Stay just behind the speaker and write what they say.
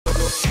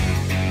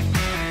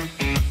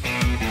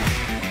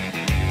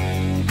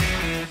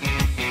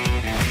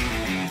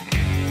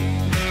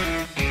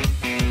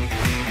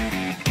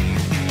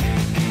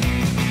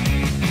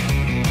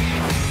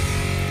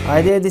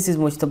Hi there, this is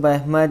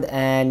Mujtaba Ahmad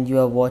and you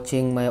are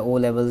watching my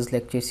O-Levels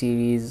lecture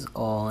series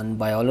on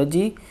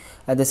biology.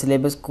 The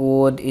syllabus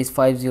code is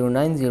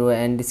 5090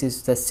 and this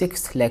is the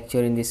 6th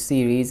lecture in this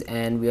series,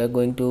 and we are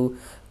going to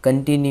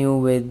continue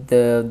with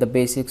the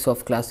basics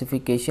of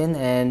classification,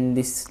 and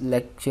this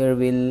lecture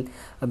will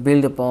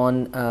build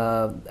upon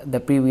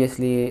the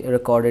previously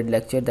recorded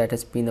lecture that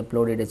has been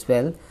uploaded as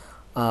well.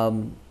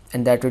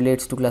 And that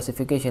relates to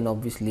classification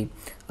obviously.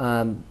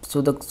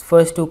 So the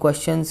first two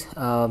questions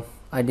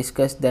I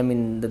discussed them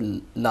in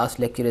the last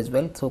lecture as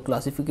well. So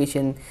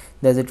classification,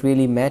 does it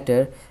really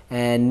matter,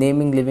 and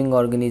naming living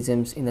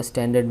organisms in a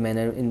standard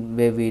manner, in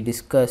where we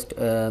discussed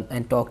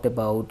and talked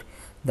about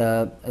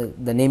the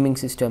naming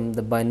system,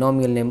 the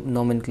binomial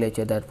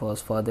nomenclature that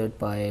was fathered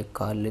by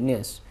Carl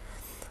Linnaeus.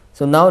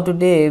 So now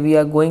today we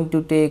are going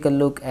to take a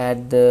look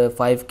at the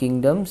 5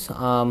 kingdoms.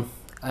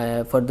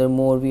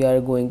 Furthermore, we are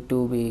going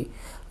to be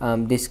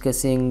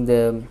discussing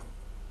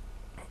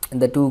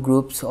the two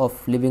groups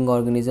of living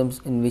organisms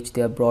in which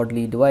they are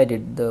broadly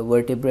divided, the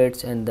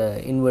vertebrates and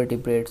the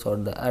invertebrates or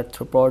the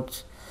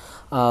arthropods.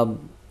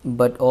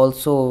 But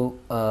also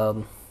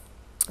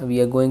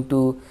we are going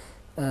to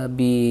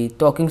be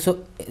talking,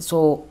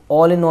 so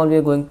all in all we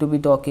are going to be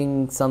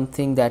talking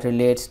something that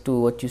relates to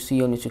what you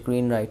see on your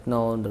screen right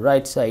now on the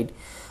right side.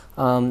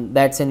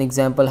 That's an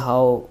example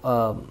how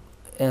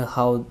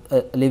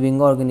a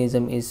living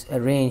organism is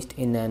arranged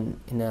in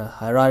a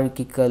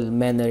hierarchical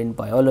manner in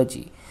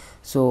biology.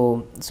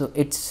 So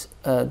it's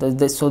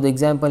the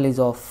example is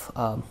of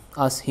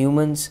us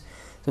humans.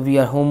 So we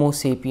are Homo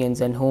sapiens,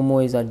 and Homo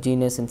is our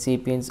genus and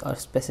sapiens are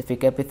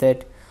specific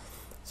epithet.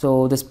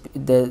 So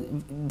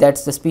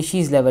that's the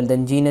species level.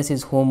 Then genus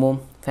is Homo,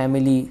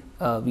 family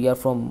we are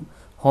from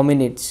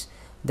hominids,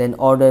 then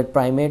order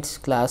primates,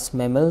 class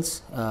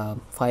mammals,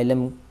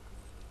 phylum,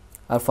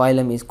 our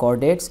phylum is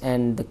chordates,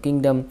 and the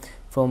kingdom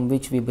from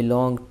which we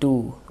belong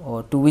to,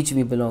 or to which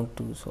we belong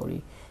to,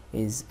 sorry,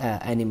 is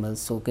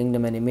animals. So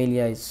kingdom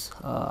Animalia is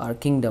our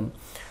kingdom.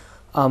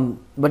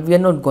 But we are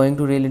not going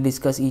to really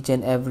discuss each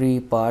and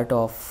every part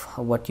of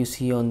what you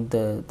see on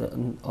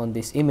on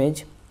this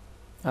image.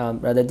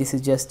 Rather, this is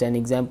just an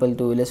example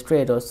to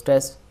illustrate or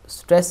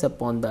stress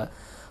upon the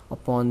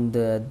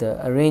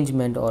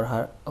arrangement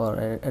or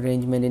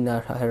arrangement in a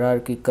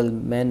hierarchical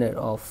manner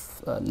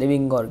of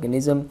living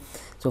organism.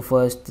 So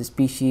first the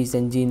species,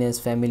 then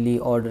genus, family,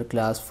 order,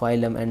 class,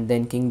 phylum, and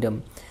then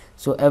kingdom.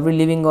 So every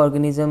living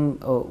organism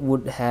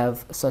would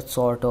have such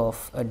sort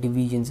of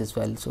divisions as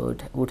well. So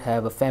it would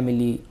have a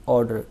family,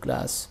 order,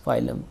 class,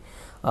 phylum,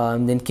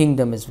 then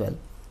kingdom as well.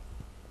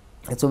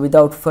 And so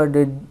without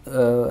further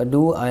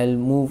ado, I'll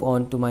move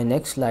on to my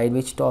next slide,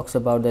 which talks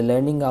about the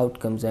learning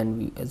outcomes.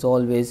 And as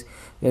always,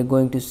 we are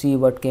going to see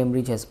what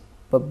Cambridge has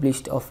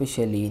published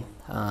officially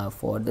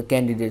for the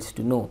candidates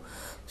to know.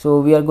 So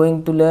we are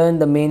going to learn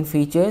the main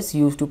features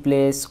used to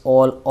place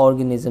all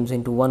organisms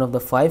into one of the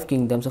 5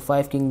 kingdoms. So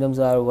 5 kingdoms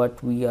are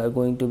what we are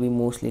going to be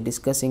mostly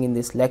discussing in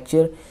this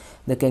lecture: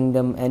 the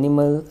kingdom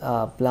animal,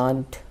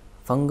 plant,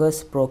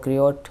 fungus,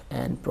 prokaryote,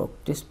 and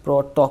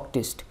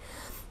protoctist.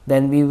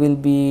 Then we will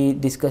be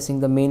discussing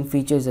the main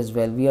features as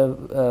well.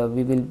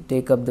 We will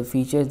take up the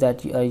features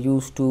that are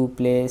used to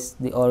place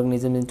the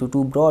organism into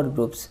 2 broad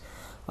groups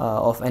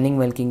of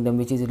animal kingdom,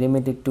 which is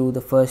limited to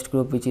the first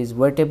group, which is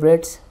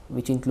vertebrates,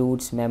 which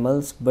includes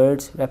mammals,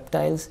 birds,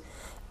 reptiles,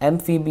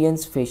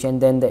 amphibians, fish, and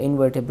then the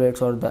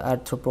invertebrates or the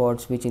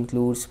arthropods, which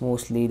includes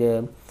mostly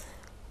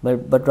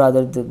but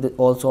rather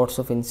all sorts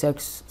of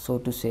insects, so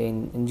to say,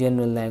 in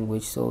general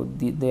language. So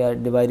they are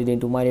divided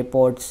into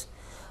myriapods,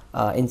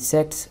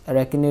 insects,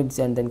 arachnids,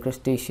 and then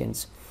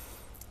crustaceans.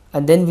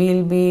 And then we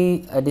will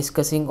be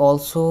discussing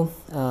also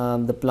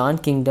the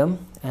plant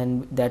kingdom,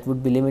 and that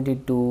would be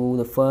limited to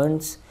the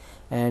ferns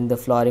and the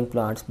flowering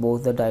plants,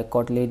 both the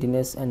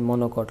dicotyledonous and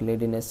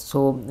monocotyledonous.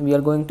 So we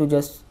are going to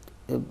just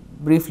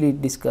briefly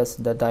discuss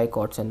the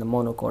dicots and the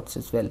monocots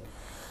as well.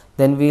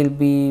 Then we will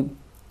be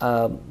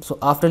so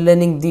after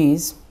learning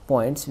these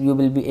points, you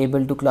will be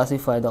able to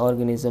classify the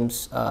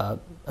organisms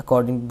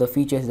according to the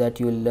features that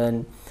you will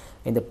learn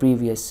in the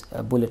previous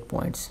bullet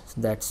points.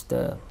 So that's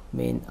the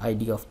main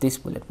idea of this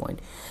bullet point.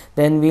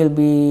 Then we will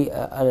be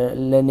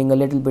learning a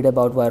little bit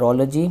about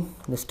virology,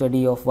 the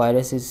study of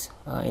viruses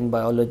in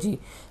biology,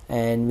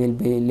 and we will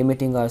be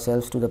limiting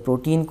ourselves to the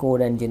protein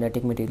code and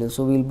genetic material.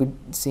 So we will be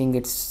seeing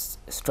its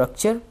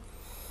structure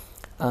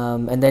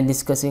and then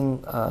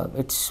discussing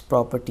its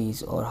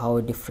properties, or how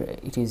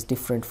it is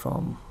different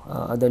from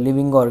other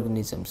living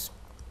organisms.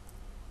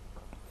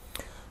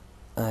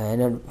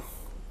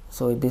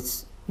 So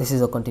this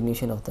is a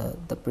continuation of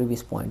the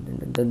previous point,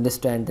 and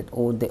understand that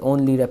they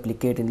only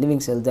replicate in living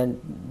cells.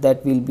 Then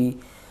that will be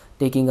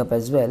taking up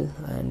as well,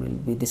 and we'll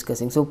be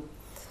discussing. So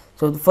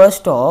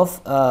first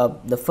off,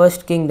 the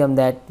first kingdom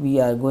that we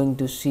are going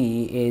to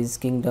see is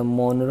kingdom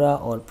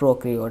Monera or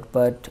prokaryote.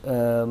 But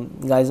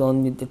guys,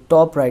 on the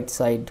top right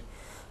side,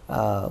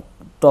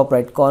 top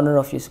right corner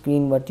of your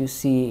screen, what you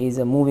see is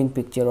a moving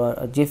picture or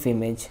a GIF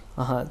image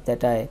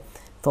that I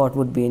thought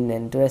would be an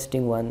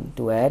interesting one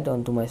to add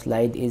onto my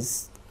slide.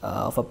 Is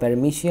of a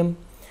paramecium.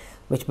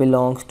 which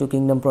belongs to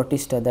kingdom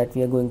Protista, that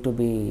we are going to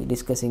be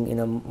discussing in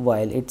a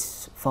while.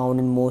 It's found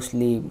in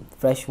mostly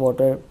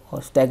freshwater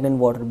or stagnant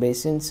water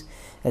basins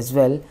as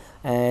well,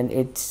 and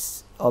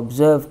it's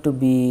observed to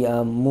be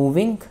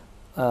moving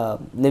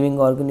living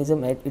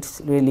organism. It's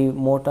really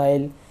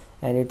motile,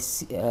 and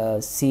it's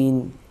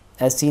seen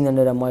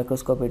under a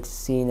microscope. It's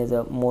seen as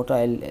a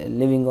motile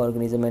living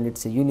organism, and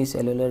it's a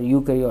unicellular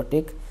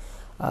eukaryotic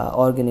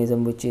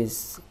organism which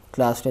is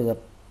classed as a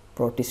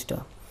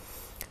Protista.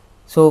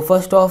 So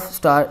first off,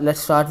 let's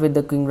start with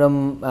the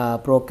kingdom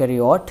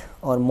prokaryote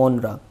or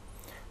Monera.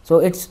 So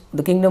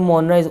the kingdom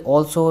Monera is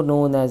also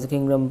known as the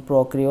kingdom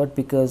prokaryote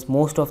because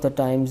most of the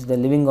times the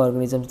living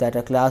organisms that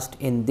are classed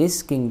in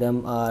this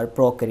kingdom are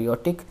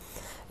prokaryotic,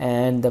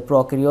 and the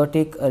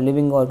prokaryotic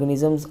living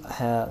organisms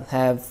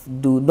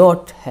do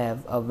not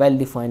have a well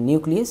defined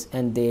nucleus,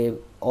 and they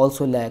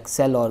also lack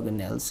cell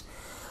organelles.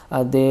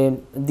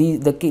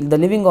 The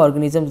living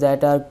organisms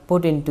that are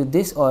put into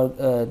this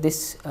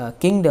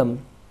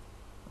kingdom,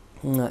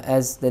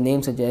 as the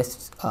name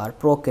suggests, are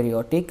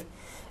prokaryotic,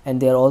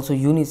 and they are also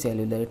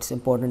unicellular. It's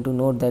important to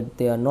note that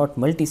they are not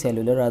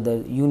multicellular,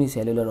 rather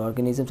unicellular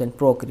organisms and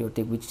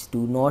prokaryotic, which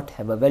do not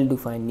have a well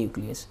defined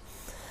nucleus.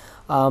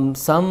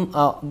 Some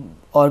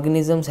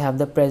organisms have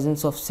the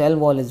presence of cell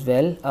wall as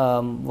well,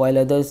 while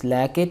others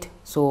lack it.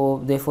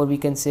 So therefore we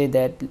can say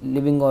that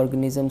living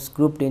organisms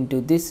grouped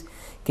into this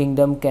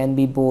kingdom can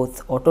be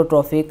both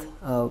autotrophic,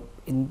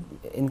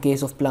 in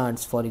case of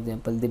plants, for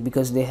example,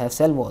 because they have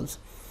cell walls,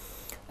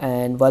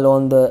 and while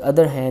on the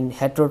other hand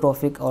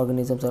heterotrophic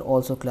organisms are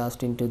also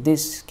classed into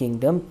this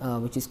kingdom,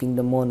 which is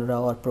kingdom Monera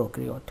or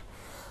prokaryote.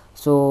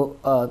 So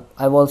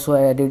I've also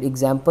added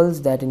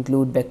examples that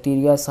include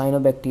bacteria,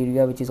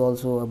 cyanobacteria, which is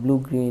also a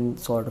blue-green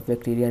sort of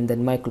bacteria, and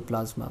then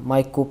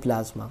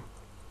mycoplasma.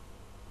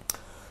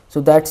 So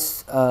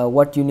that's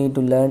what you need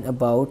to learn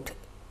about,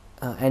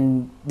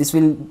 and this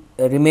will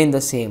remain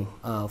the same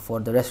for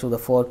the rest of the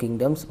 4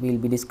 kingdoms. We will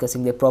be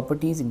discussing their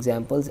properties,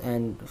 examples,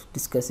 and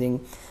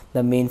discussing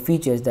the main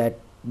features that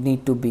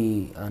need to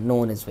be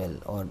known as well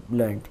or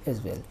learned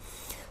as well.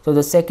 So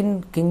the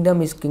second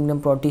kingdom is kingdom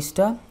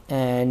Protista,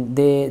 and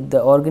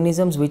the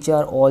organisms which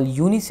are all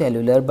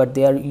unicellular, but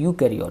they are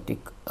eukaryotic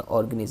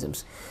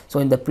organisms. So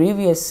in the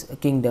previous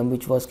kingdom,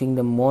 which was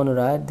kingdom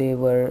Monera,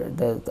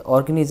 the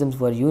organisms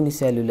were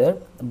unicellular,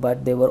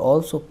 but they were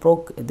also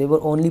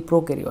only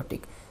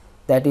prokaryotic.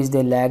 That is,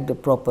 they lacked a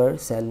proper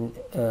cell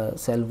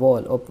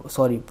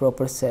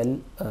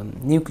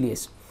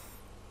nucleus.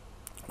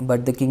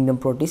 But the kingdom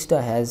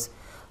Protista has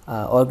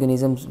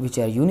organisms which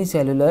are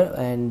unicellular,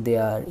 and they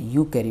are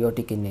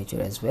eukaryotic in nature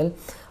as well.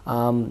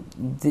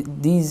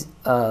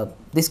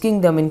 This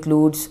kingdom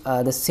includes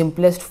the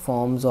simplest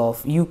forms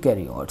of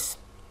eukaryotes.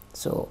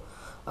 So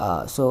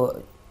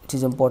it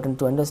is important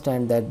to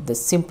understand that the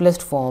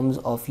simplest forms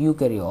of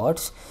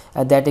eukaryotes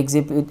that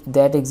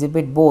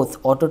exhibit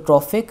both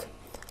autotrophic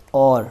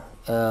or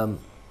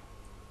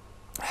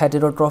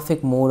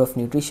heterotrophic mode of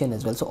nutrition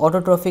as well. So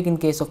autotrophic in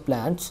case of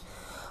plants,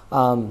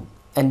 and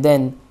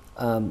then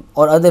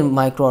or other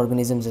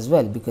microorganisms as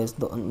well, because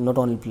not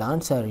only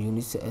plants are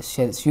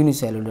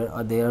unicellular,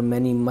 or there are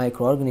many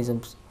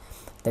microorganisms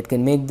that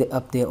can make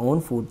up their own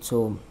food.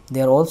 So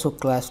they are also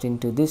classed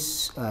into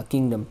this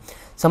kingdom.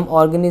 Some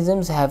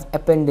organisms have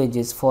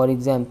appendages, for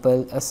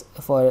example,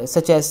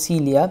 such as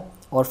cilia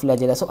or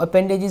flagella. So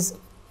appendages,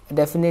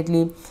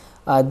 definitely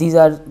these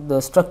are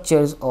the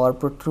structures or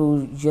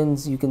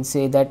protrusions, you can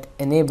say, that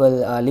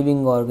enable a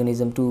living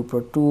organism to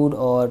protrude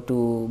or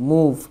to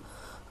move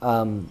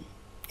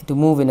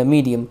in a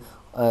medium.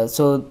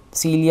 So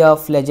cilia,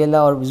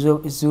 flagella or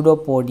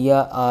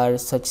pseudopodia are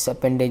such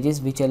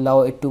appendages which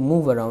allow it to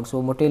move around.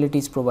 So motility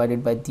is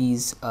provided by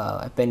these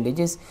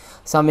appendages.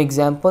 Some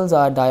examples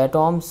are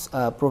diatoms,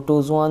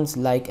 protozoans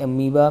like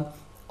amoeba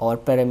or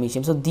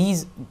paramecium. So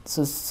this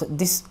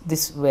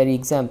very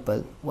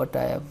example, what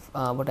I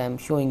am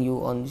showing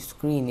you on the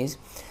screen, is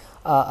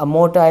a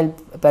motile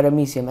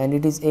paramecium, and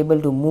it is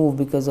able to move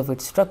because of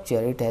its structure.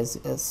 It has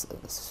a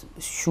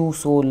shoe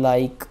sole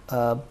like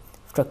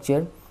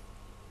structure,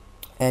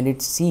 and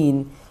it's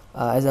seen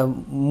as a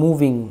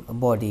moving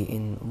body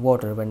in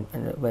water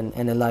when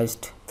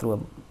analyzed through a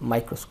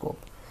microscope.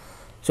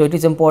 So it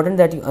is important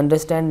that you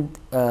understand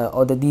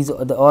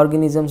the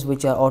organisms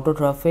which are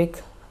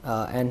autotrophic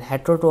and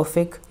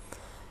heterotrophic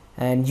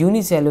and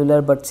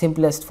unicellular but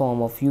simplest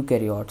form of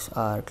eukaryotes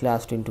are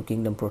classed into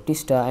kingdom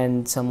Protista,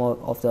 and some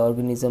of the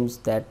organisms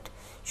that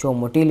show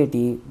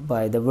motility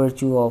by the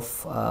virtue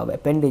of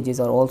appendages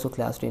are also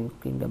classed in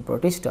kingdom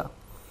Protista.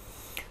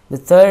 The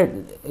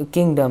third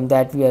kingdom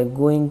that we are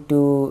going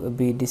to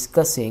be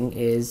discussing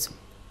is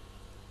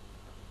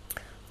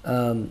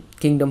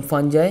kingdom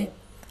Fungi,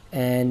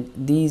 and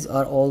these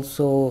are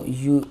also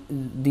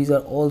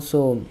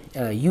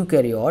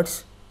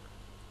eukaryotes,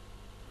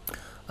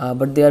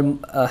 but they are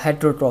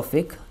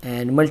heterotrophic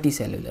and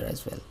multicellular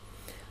as well.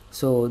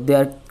 So they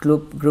are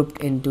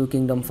grouped into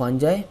kingdom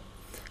Fungi.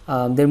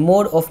 Their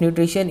mode of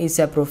nutrition is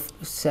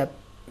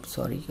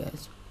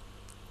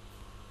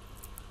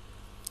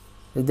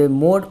The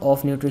mode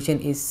of nutrition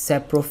is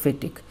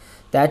saprophytic.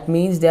 That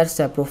means they are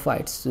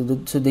saprophytes,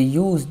 so they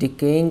use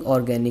decaying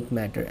organic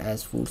matter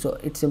as food. So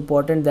it's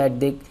important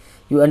that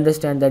you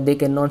understand that they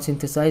cannot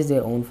synthesize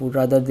their own food,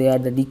 rather they are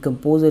the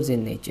decomposers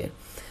in nature.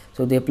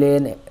 So they play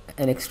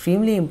an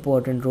extremely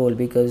important role,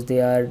 because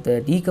they are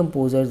the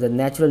decomposers, the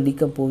natural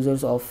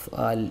decomposers of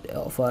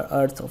our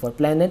earth, of our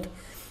planet,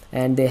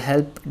 and they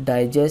help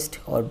digest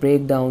or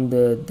break down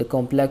the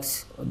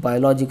complex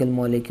biological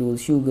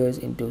molecules, sugars,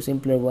 into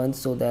simpler ones,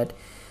 so that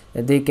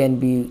they can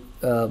be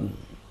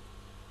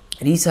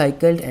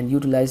recycled and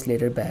utilized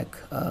later back.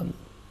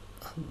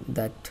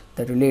 That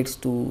relates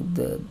to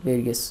the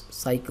various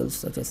cycles,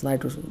 such as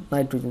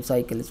nitrogen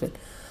cycle as well.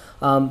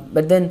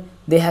 But then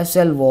they have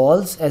cell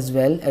walls as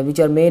well, which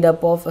are made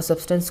up of a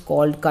substance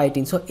called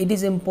chitin. So it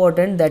is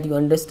important that you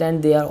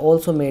understand they are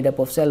also made up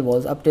of cell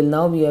walls. Up till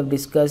now we have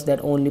discussed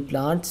that only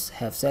plants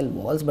have cell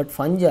walls, but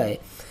fungi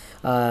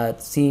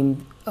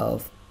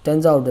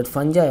turns out that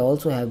fungi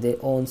also have their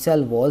own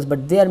cell walls,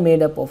 but they are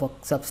made up of a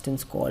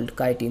substance called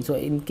chitin. So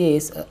in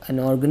case an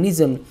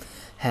organism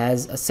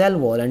has a cell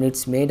wall and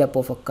it's made up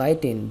of a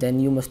chitin, then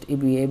you must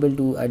be able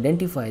to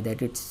identify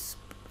that it's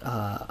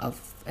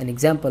an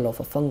example of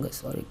a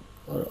fungus, or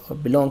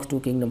belongs to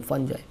kingdom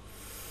fungi.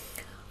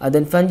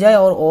 Then fungi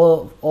are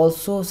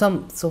also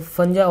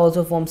fungi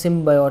also form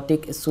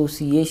symbiotic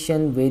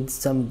association with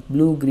some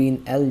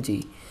blue-green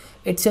algae.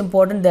 It's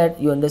important that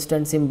you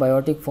understand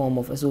symbiotic form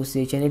of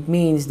association. It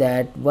means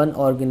that one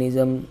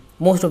organism,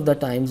 most of the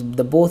times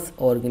the both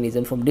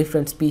organisms from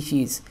different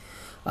species,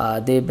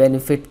 they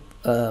benefit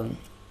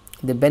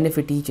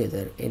each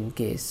other in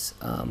case,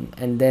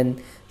 and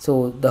then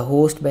so the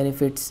host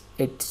benefits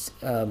its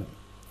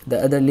the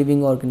other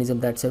living organism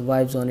that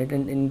survives on it,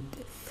 and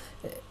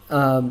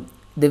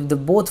they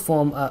both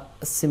form a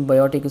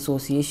symbiotic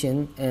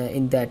association.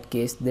 In that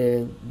case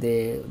they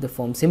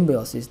form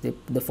symbiosis,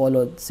 they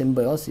follow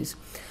symbiosis.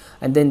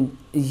 And then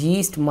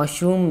yeast,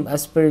 mushroom,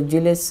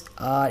 aspergillus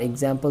are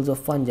examples of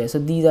fungi. So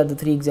these are the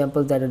three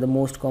examples that are the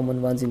most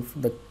common ones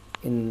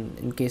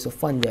in case of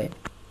fungi.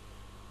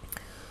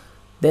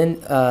 Then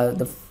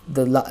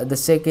the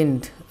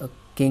second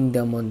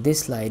kingdom on this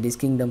slide is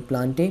kingdom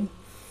Plantae,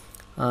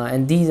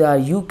 and these are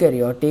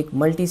eukaryotic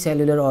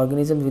multicellular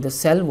organisms with a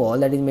cell wall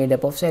that is made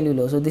up of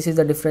cellulose. So this is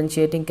the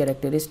differentiating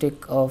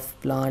characteristic of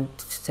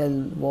plant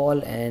cell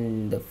wall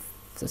and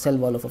the cell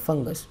wall of a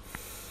fungus.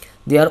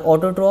 They are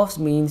autotrophs,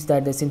 means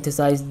that they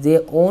synthesize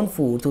their own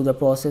food through the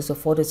process of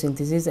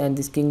photosynthesis, and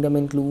this kingdom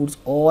includes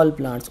all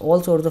plants,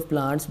 all sorts of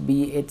plants,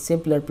 be it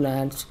simpler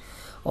plants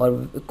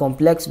or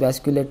complex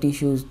vascular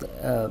tissues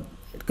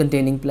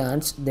containing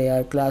plants. They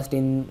are classed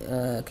in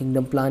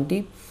kingdom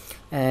Plantae,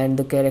 and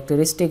the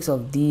characteristics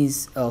of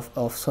these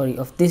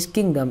of this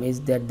kingdom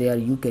is that they are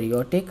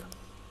eukaryotic,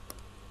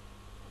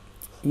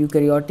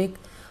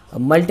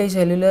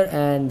 multicellular,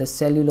 and the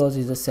cellulose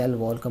is the cell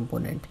wall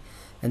component.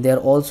 And they are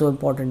also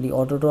importantly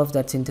autotrophs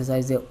that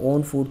synthesize their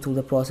own food through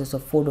the process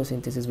of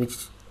photosynthesis,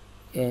 which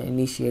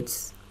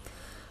initiates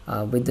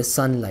with the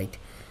sunlight.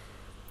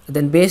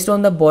 Then based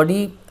on the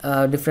body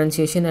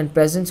differentiation and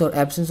presence or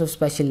absence of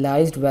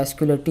specialized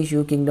vascular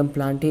tissue, kingdom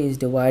Plantae is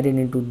divided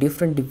into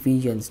different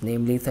divisions,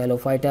 namely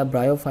Thallophyta,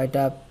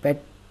 Bryophyta,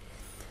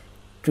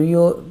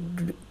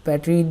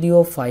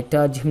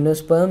 Patridiophyta,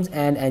 Gymnosperms,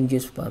 and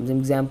Angiosperms.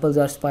 Examples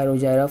are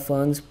Spirogyra,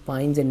 ferns,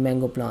 pines, and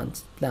mango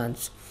plants.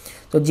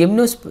 So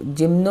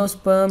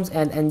Gymnosperms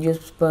and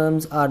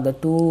Angiosperms are the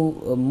two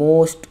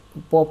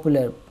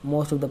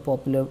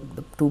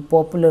two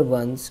popular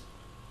ones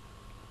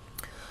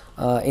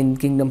in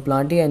kingdom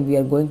Plantae, and we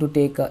are going to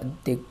take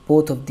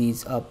both of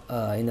these up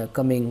in the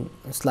coming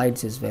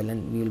slides as well,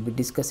 and we will be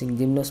discussing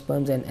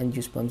Gymnosperms and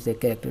Angiosperms, their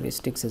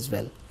characteristics as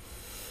well.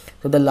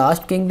 So the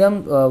last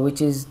kingdom,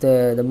 which is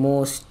the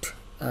most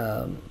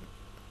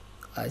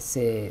I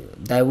say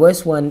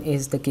diverse one,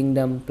 is the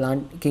kingdom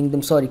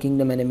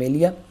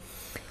Animalia,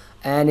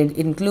 and it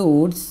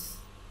includes,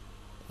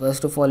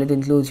 first of all, it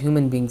includes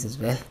human beings as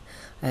well,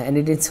 and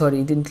it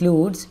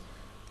includes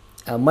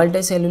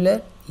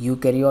multicellular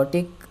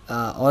eukaryotic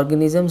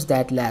organisms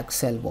that lack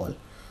cell wall.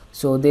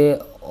 So they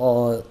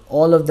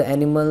all of the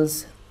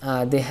animals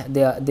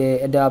they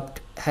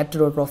adopt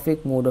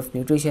heterotrophic mode of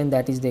nutrition,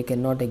 that is they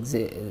cannot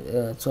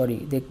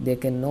they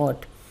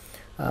cannot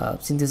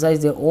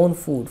synthesize their own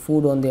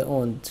food on their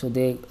own. So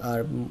they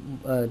are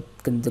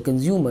the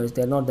consumers,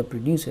 they are not the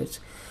producers.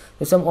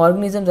 So some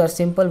organisms are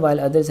simple while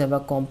others have a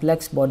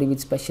complex body with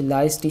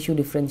specialized tissue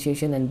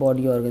differentiation and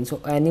body organs.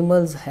 So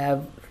animals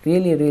have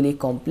really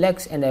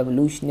complex and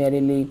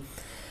evolutionarily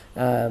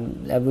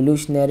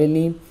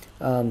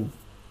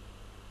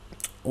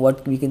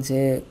what we can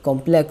say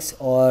complex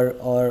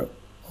or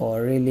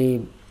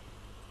really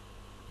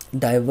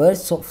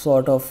diverse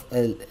sort of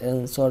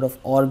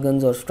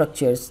organs or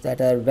structures that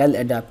are well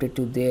adapted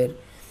to their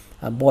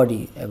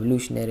body.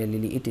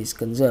 Evolutionarily it is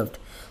conserved.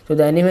 So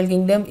the animal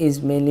kingdom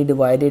is mainly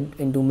divided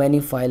into many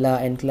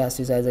phyla and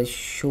classes, as I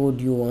showed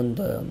you on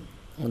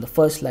the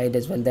first slide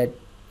as well, that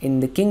in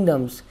the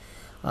kingdoms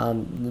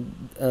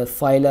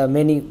Phyla,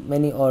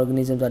 many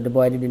organisms are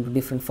divided into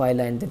different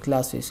phyla and then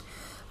classes.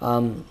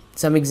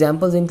 Some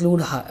examples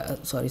include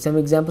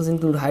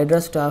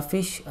hydra,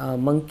 starfish,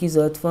 monkeys,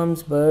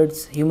 earthworms,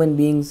 birds, human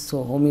beings,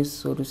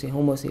 so to say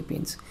Homo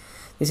sapiens.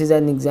 This is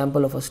an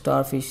example of a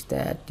starfish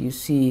that you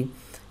see,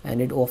 and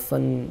it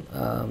often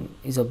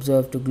is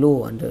observed to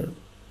glow under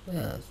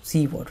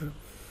seawater.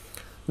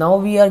 Now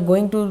we are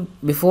going to,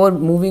 before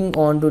moving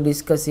on to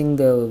discussing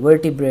the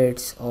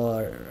vertebrates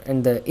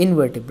and the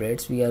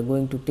invertebrates, we are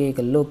going to take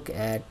a look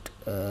at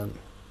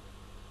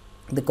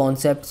the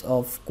concepts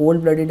of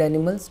cold-blooded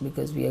animals,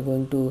 because we are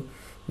going to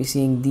be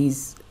seeing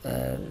these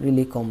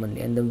really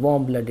commonly, and the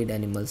warm-blooded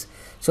animals.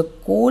 So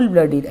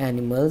cold-blooded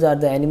animals are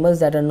the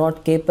animals that are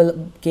not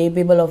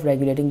capable of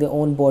regulating their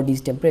own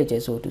body's temperature,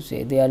 so to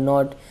say. They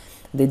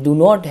do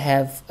not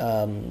have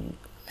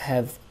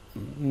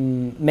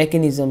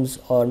mechanisms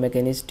or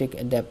mechanistic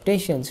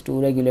adaptations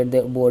to regulate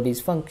their body's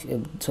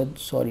function,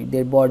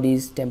 their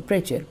body's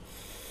temperature.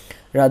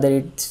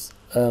 Rather,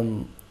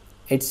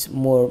 it's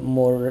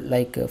more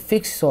like a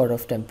fixed sort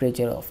of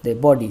temperature of their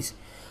bodies,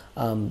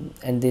 and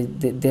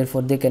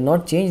therefore they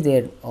cannot change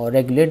their or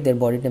regulate their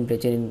body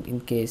temperature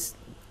in case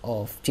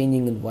of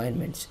changing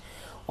environments.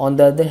 On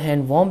the other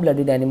hand,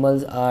 warm-blooded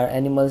animals are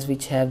animals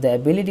which have the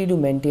ability to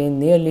maintain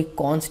nearly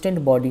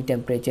constant body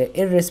temperature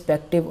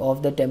irrespective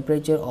of the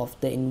temperature of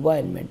the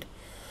environment.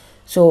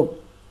 So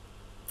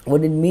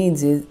what it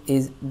means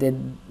is that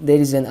there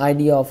is an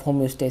idea of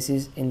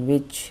homeostasis in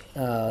which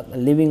a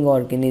living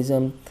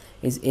organism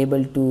is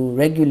able to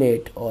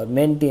regulate or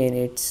maintain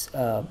its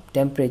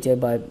temperature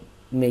by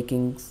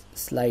making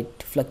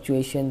slight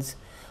fluctuations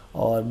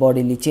or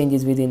bodily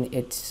changes within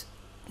its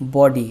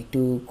body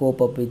to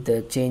cope up with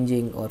the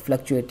changing or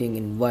fluctuating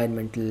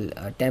environmental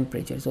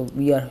temperature. So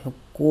we are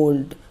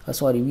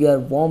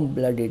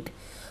warm-blooded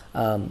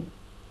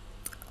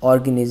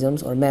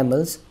organisms or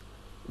mammals.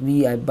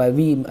 By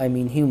we I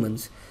mean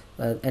humans,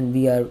 and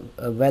we are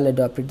well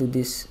adapted to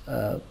this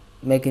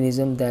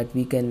mechanism that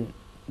we can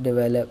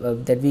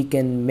develop, that we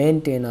can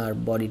maintain our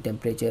body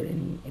temperature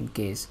in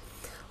case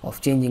of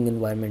changing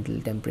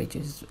environmental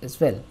temperatures as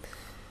well.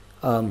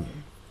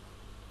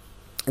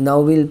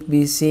 Now we'll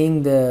be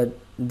seeing the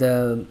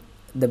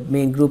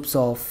main groups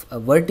of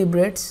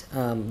vertebrates.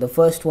 The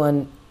first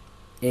one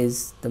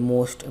is the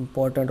most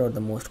important or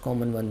the most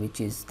common one, which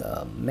is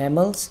the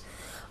mammals.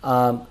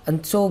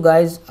 And so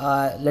guys,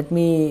 let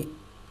me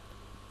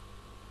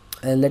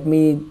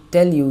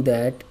tell you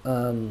that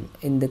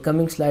in the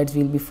coming slides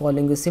we'll be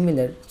following a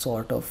similar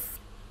sort of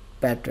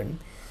pattern.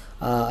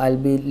 I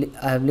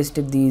have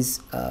listed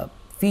these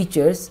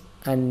features,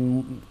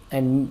 and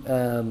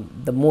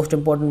the most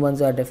important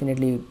ones are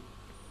definitely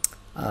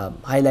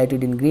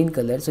highlighted in green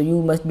color, so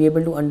you must be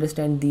able to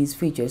understand these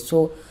features.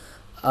 So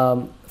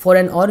for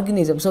an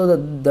organism, so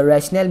the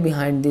rationale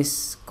behind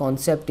this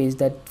concept is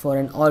that for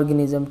an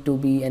organism to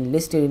be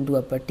enlisted into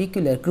a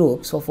particular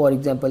group, so for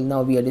example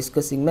now we are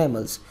discussing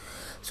mammals,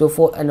 so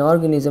for an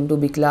organism to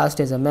be classed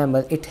as a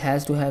mammal, it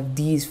has to have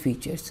these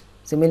features.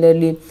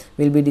 Similarly,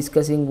 we'll be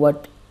discussing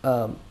what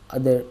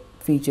other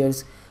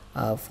features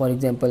for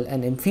example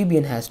an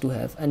amphibian has to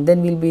have, and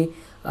then we'll be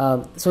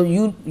so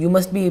you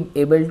must be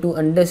able to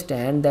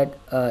understand that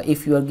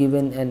if you are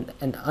given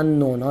an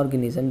unknown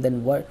organism,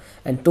 then what,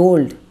 and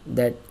told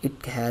that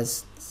it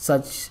has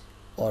such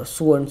or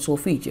so and so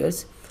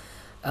features,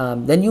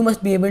 then you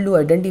must be able to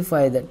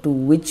identify that to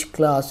which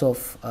class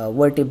of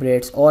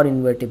vertebrates or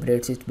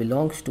invertebrates it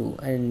belongs to,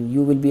 and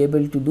you will be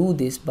able to do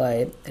this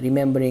by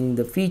remembering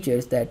the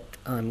features that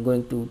I'm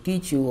going to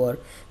teach you, or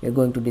we are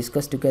going to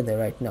discuss together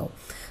right now.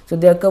 So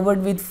they are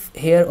covered with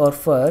hair or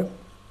fur.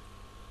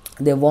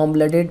 They are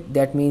warm-blooded.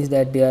 That means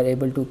that they are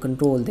able to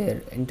control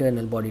their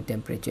internal body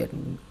temperature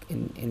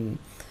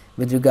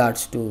with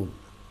regards to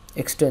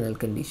external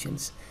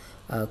conditions,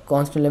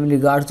 constant level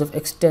regards of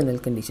external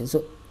conditions.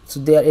 So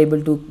they are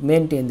able to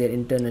maintain their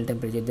internal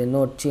temperature. They are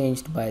not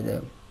changed by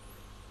the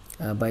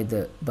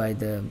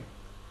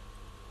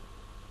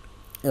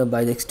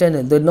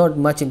external. They're not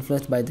much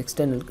influenced by the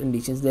external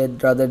conditions.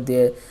 Rather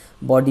their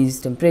body's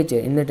temperature,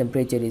 inner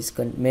temperature, is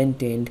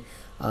maintained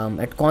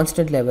at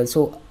constant level.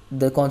 So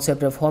the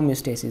concept of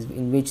homeostasis,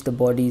 in which the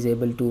body is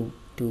able to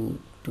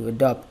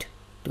adapt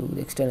to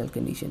the external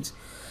conditions.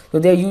 So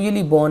they are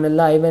usually born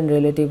alive and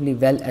relatively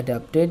well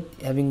adapted,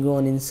 having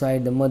grown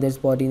inside the mother's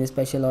body in a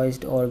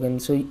specialized organ.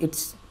 So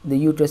it's the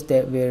uterus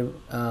that where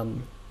a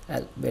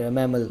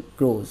mammal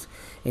grows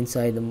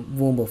inside the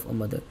womb of a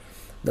mother.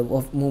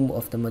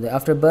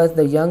 After birth,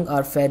 the young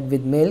are fed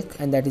with milk,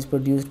 and that is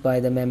produced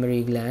by the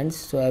mammary glands.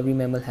 So every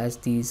mammal has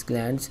these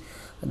glands.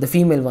 The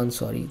female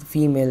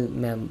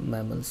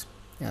mammals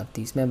have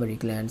these mammary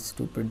glands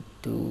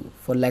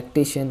for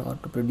lactation or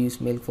to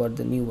produce milk for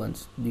the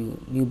newborns.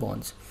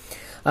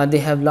 They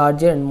have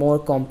larger and more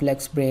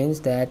complex brains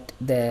than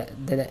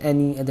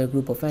any other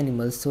group of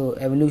animals. So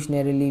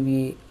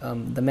evolutionarily,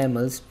 the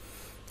mammals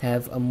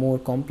have a more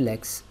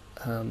complex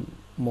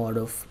mode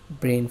of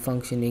brain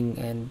functioning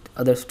and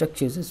other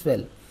structures as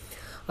well.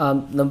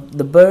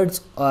 The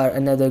birds are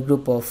another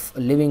group of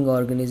living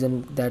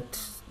organism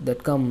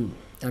that come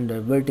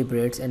under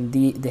vertebrates, and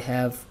they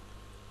have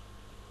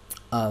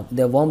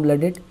they're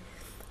warm-blooded,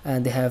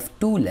 and they have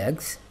 2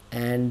 legs,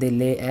 and they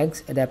lay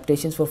eggs.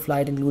 Adaptations for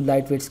flight include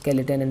lightweight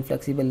skeleton and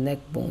flexible neck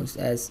bones,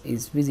 as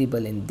is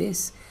visible in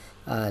this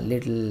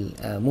little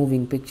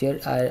moving picture.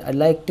 I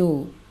like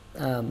to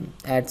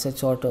add such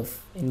sort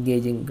of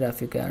engaging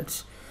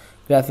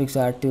graphics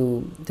art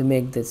to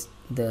make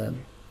the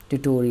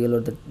tutorial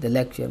or the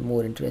lecture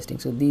more interesting.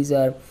 So these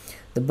are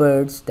the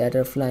birds that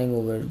are flying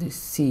over the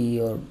sea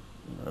or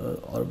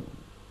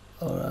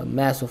a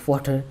mass of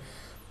water,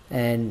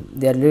 and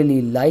they are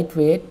really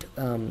lightweight,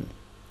 and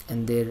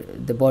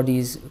the body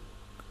is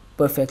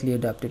perfectly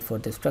adapted for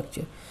the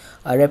structure.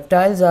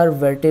 Reptiles are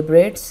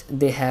vertebrates.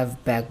 They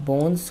have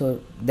backbones, so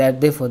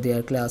that therefore they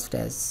are classed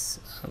as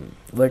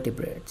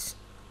vertebrates.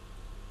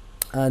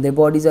 Their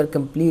bodies are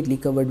completely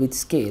covered with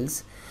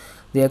scales.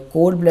 They are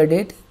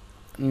cold-blooded,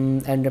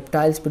 and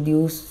reptiles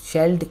produce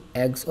shelled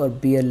eggs or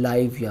bear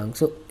live young.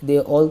 So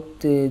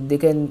they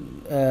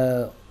can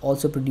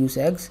also produce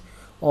eggs,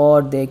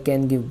 or they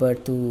can give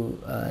birth to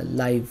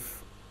live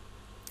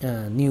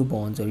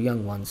newborns or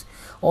young ones.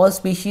 All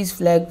species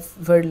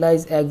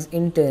fertilize eggs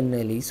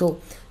internally. So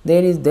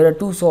there are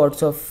 2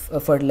 sorts of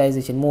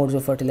fertilization, modes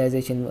of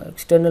fertilization.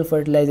 External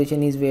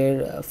fertilization is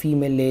where a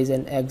female lays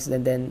an eggs,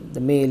 and then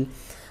the male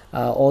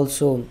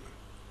also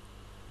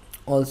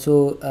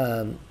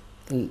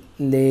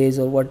lays,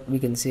 or what we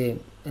can say,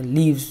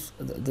 leaves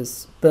the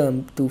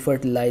sperm to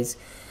fertilize.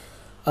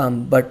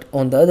 But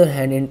on the other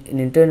hand, in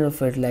internal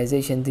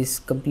fertilization, this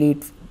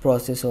complete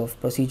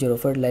procedure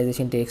of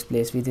fertilization takes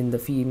place within the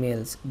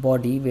female's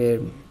body, where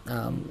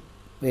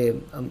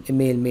a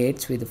male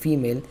mates with a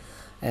female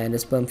and a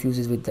sperm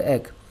fuses with the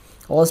egg.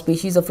 All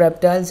species of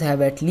reptiles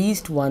have at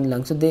least 1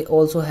 lung, so they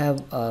also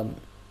have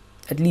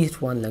at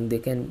least 1 lung. They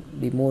can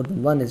be more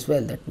than 1 as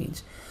well, that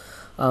means.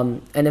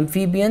 And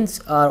amphibians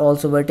are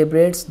also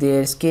vertebrates.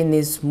 Their skin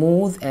is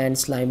smooth and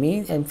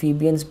slimy.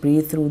 Amphibians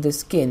breathe through the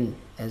skin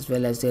as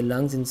well as their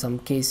lungs in some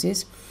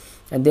cases,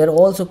 and they are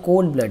also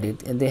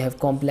cold-blooded, and they have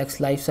complex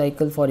life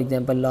cycle. For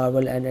example,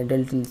 larval and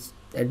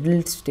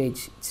adult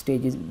stages.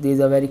 These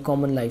are very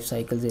common life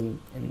cycles in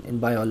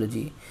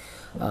biology.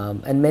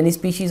 And many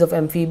species of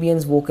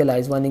amphibians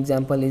vocalize. One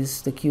example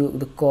is the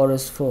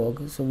chorus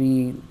frog. So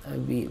we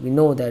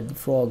know that the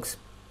frogs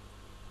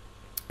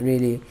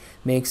really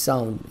make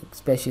sound,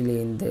 especially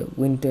in the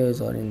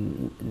winters or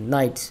in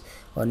nights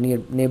or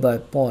nearby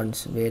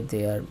ponds where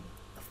they are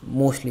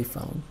mostly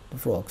found, the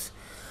frogs.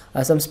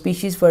 Some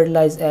species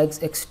fertilize eggs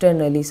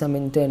externally, some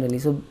internally.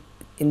 So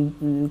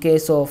in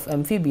case of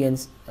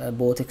amphibians,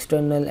 both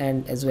external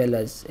and as well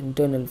as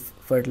internal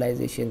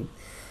fertilization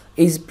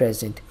is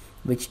present,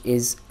 which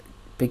is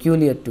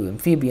peculiar to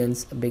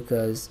amphibians,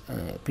 because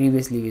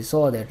previously we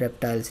saw that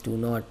reptiles do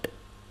not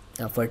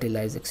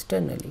fertilize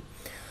externally.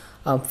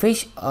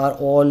 Fish are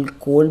all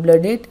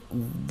cold-blooded.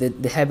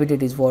 The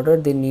habitat is water.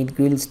 They need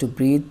gills to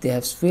breathe. They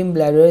have swim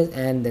bladders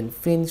and then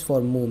fins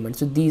for movement.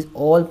 So these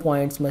all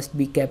points must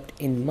be kept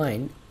in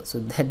mind. So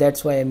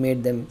that's why I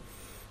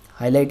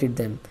highlighted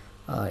them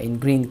in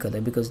green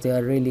color, because they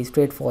are really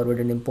straightforward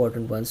and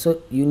important ones.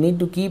 So you need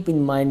to keep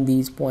in mind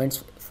these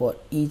points for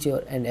each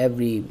and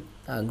every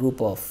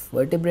group of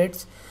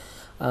vertebrates,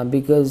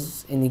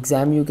 because in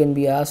exam you can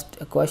be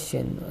asked a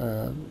question.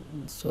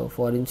 So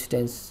for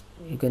instance,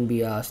 you can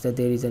be asked that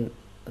there is an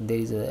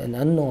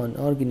unknown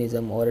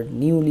organism or a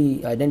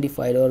newly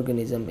identified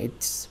organism,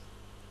 it's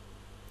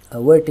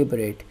a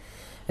vertebrate,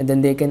 and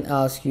then they can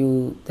ask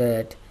you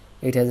that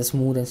it has a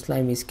smooth and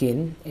slimy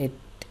skin, it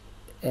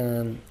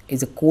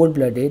is a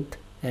cold-blooded,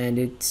 and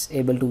it's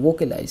able to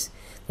vocalize.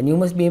 Then you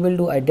must be able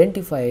to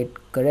identify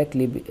it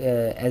correctly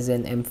as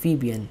an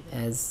amphibian,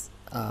 as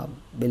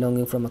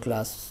belonging from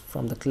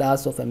the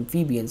class of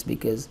amphibians,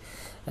 because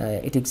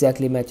it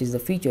exactly matches the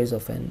features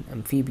of an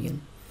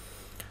amphibian.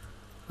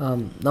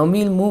 Now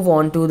we'll move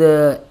on to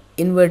the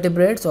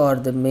invertebrates, or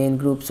the main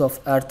groups of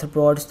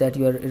arthropods that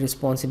you are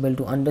responsible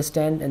to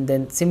understand, and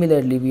then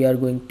similarly we are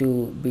going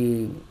to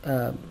be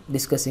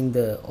discussing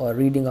or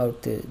reading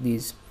out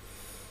these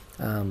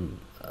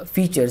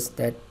features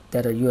that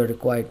you are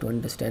required to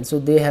understand. So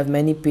they have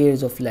many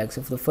pairs of legs.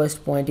 So the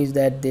first point is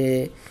that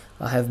they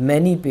have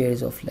many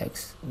pairs of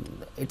legs.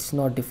 It's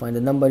not defined,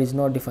 the number is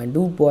not defined.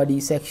 2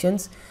 body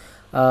sections,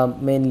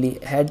 mainly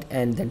head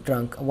and then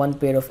trunk. 1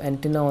 pair of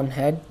antenna on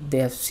head. They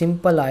have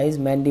simple eyes,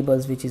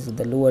 mandibles, which is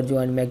the lower jaw,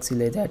 and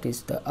maxillae, that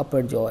is the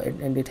upper jaw,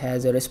 and it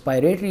has a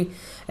respiratory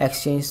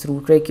exchange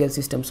through tracheal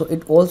system. So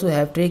it also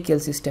have tracheal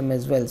system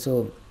as well.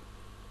 So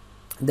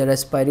the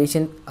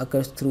respiration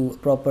occurs through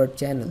proper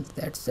channels,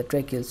 that's the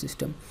tracheal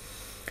system.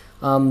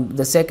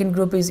 The second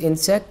group is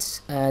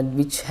insects,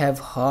 which have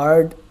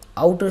hard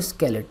outer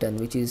skeleton,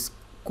 which is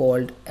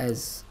called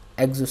as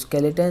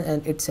exoskeleton,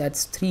 and it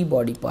has 3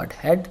 body part: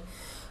 head,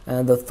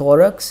 the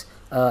thorax,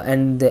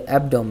 and the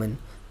abdomen.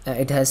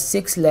 It has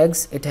 6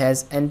 legs. It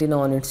has antenna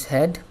on its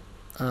head,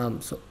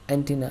 so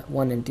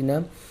one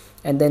antenna,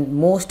 and then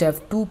most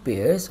have 2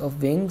 pairs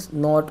of wings.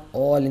 Not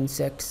all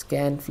insects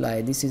can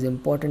fly. This is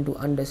important to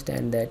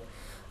understand, that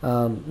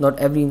not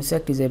every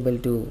insect is able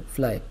to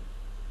fly.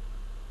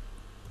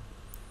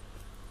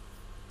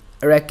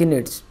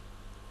 Arachnids,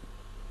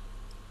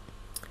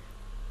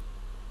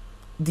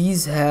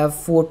 these have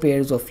 4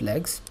 pairs of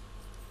legs,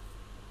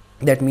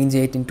 that means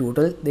 8 in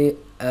total. They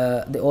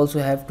also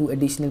have 2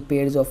 additional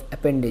pairs of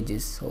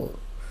appendages.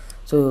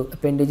 So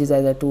appendages,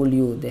 as I told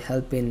you, they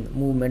help in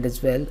movement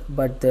as well,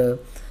 but the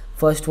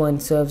first one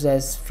serves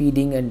as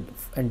feeding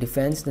and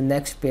defense. The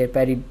next pair,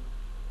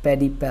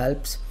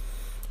 pedipalps,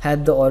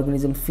 help the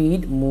organism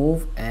feed,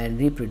 move and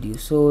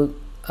reproduce. So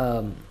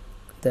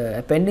the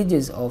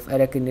appendages of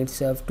arachnids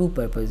serve 2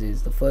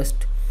 purposes. The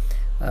first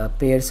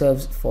pair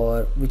serves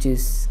for, which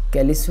is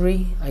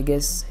chelicerae, I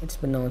guess it's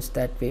pronounced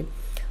that way.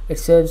 It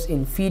serves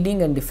in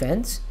feeding and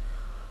defense,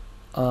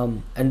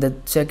 and the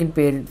second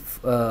pair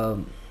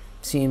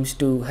seems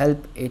to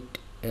help it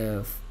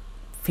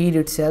feed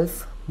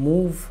itself,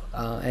 move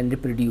and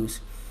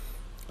reproduce.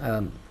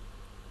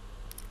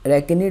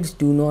 Arachnids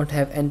do not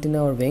have antennae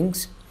or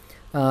wings,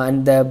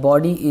 and the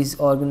body is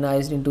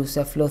organized into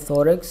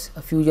cephalothorax,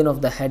 a fusion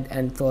of the head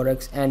and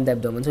thorax and the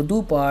abdomen. So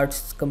 2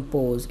 parts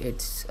compose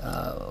its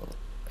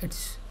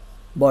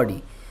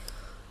body.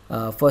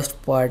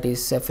 First part is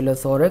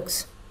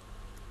cephalothorax,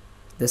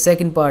 the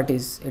second part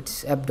is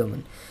its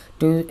abdomen.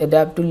 To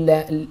adapt to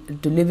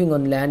living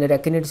on land,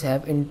 arachnids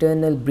have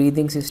internal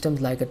breathing systems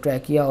like a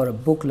trachea or a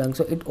book lung.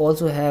 So it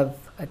also have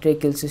a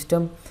tracheal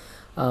system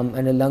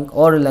and a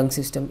lung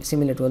system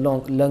similar to a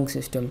lung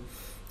system.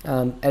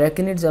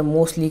 Arachnids are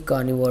mostly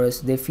carnivorous.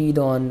 They feed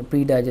on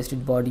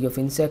pre-digested body of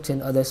insects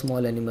and other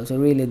small animals. So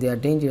really they are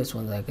dangerous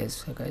ones, I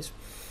guess, guys.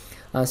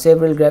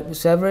 Several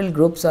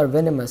groups are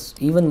venomous,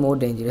 even more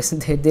dangerous.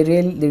 they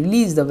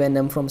release the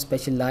venom from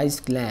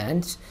specialized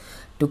glands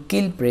to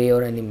kill prey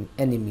or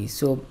enemies.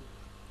 So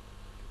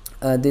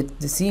they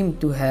seem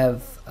to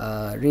have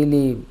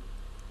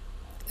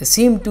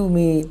seem to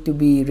me to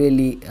be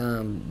really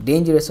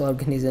dangerous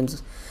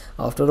organisms.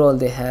 After all,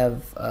 they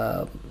have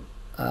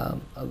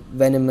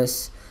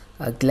venomous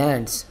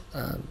glands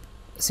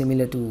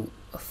similar to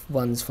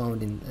ones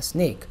found in a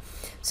snake.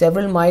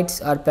 Several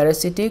mites are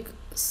parasitic.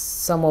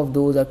 Some of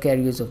those are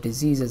carriers of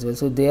disease as well.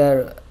 So they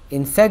are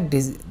in fact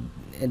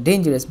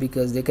dangerous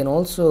because they can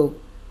also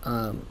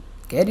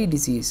carry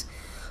disease,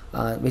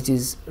 which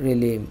is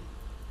really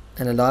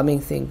an alarming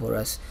thing for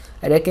us.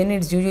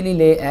 Arachnids usually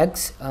lay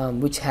eggs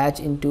which hatch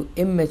into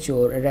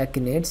immature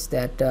arachnids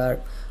that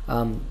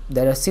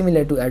are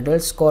similar to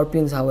adults.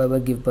 Scorpions, however,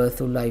 give birth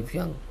to live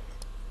young.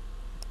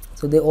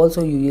 So they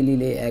also usually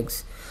lay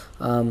eggs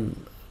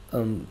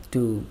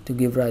to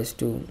give rise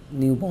to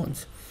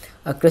newborns.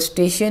 A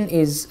crustacean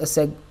is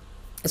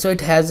so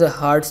it has a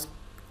hard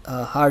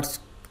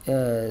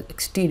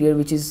exterior,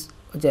 which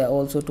I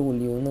also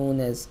told you, known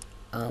as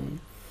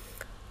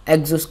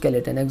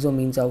exoskeleton. Exo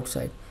means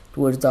outside,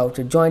 towards the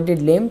outside.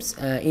 Jointed limbs,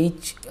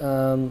 each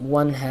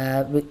one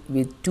have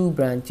with 2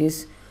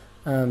 branches,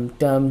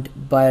 termed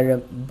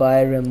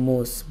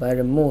biramos.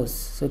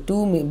 So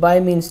bi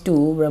means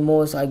 2,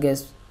 ramos, I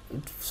guess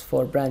it's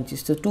for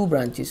branches. So 2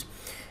 branches.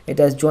 It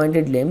has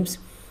jointed limbs,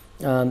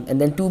 and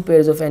then 2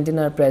 pairs of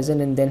antennae are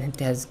present, and then it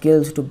has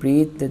gills to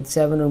breathe. Then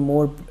 7 or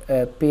more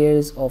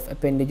pairs of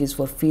appendages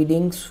for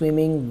feeding,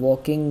 swimming,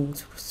 walking,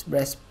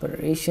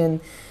 respiration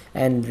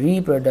and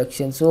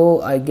reproduction.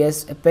 So I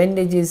guess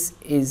appendages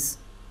is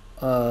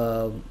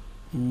the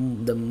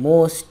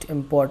most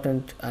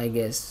important, I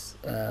guess,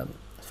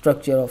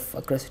 structure of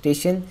a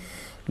crustacean,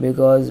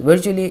 because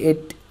virtually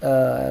it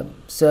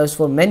serves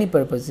for many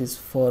purposes,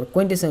 for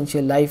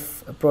quintessential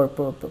life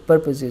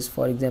purposes,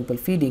 for example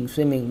feeding,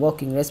 swimming,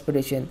 walking,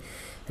 respiration,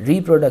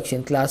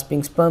 reproduction,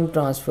 clasping, sperm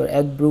transfer,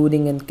 egg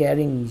brooding and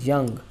carrying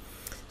young.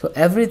 So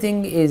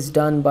everything is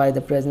done by the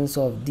presence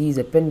of these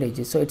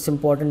appendages. So it's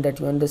important that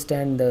you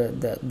understand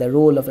the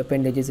role of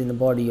appendages in the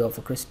body of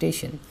a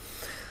crustacean.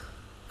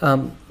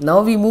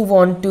 Now we move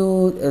on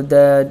to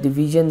the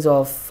divisions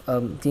of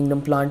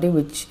kingdom Plantae,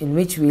 in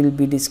which we will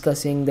be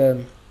discussing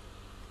the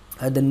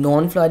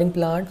non-flowering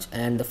plants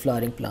and the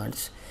flowering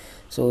plants,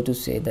 so to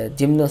say the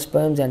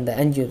gymnosperms and the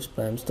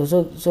angiosperms.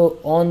 So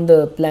on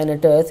the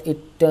planet Earth,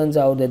 it turns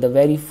out that the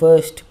very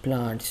first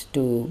plants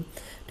to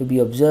be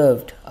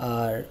observed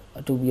are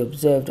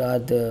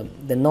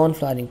the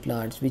non-flowering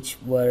plants, which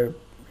were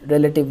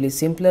relatively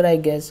simpler, I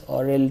guess,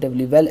 or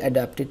relatively well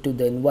adapted to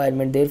the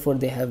environment. Therefore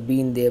they have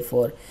been there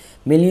for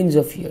millions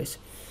of years.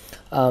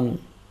 I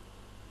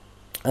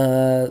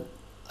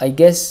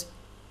guess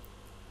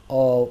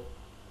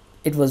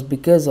it was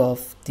because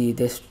of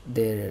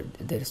their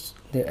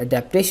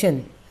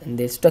adaptation and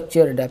their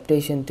structure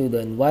adaptation to the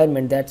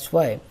environment. That's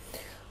why,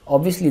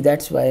 obviously,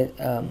 that's why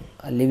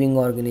a living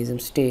organism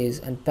stays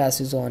and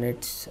passes on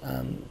its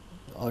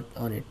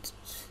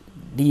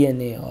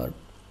DNA or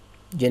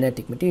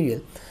genetic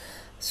material.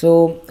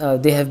 So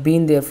they have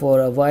been there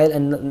for a while,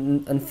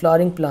 and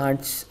flowering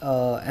plants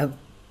have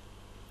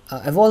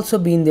also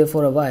been there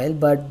for a while,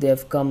 but they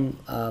have come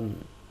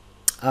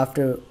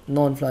after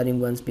non-flowering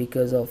ones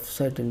because of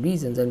certain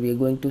reasons, and we are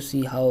going to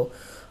see how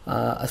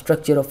a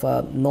structure of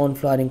a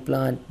non-flowering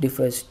plant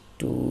differs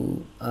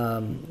to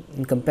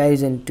in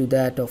comparison to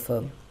that of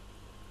a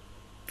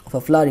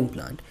flowering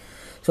plant.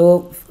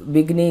 So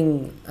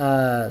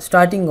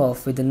starting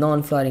off with the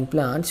non-flowering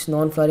plants.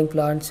 Non-flowering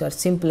plants are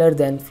simpler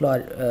than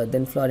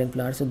flowering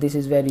plants. So this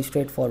is very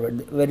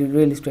straightforward,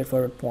 really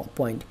straightforward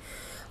point.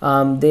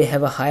 They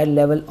have a higher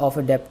level of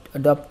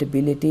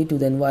adaptability to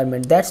the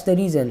environment. That's the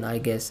reason, I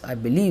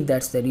believe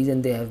that's the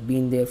reason they have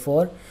been there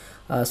for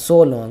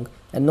so long.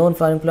 And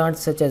non-flowering plants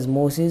such as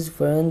mosses,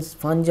 ferns,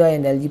 fungi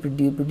and algae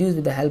produce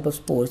with the help of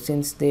spores.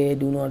 Since they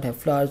do not have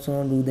flowers,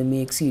 nor do they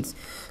make seeds.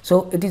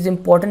 So it is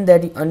important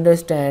that you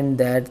understand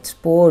that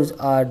spores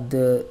are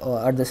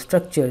the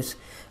structures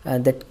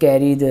that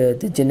carry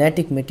the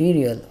genetic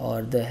material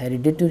or the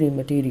hereditary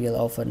material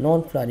of a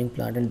non-flowering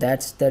plant, and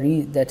that's the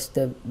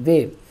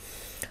way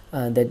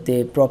that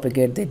they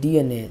propagate their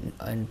DNA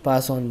and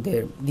pass on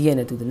their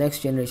DNA to the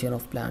next generation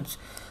of plants.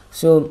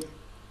 So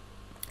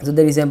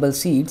they resemble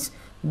seeds.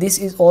 This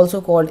is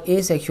also called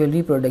asexual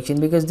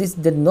reproduction because this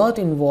did not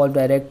involve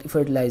direct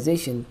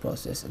fertilization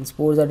process, and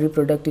spores are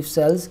reproductive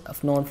cells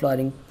of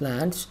non-flowering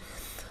plants,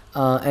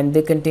 and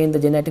they contain the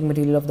genetic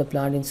material of the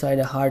plant inside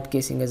a hard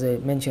casing, as I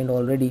mentioned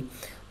already.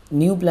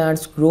 New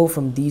plants grow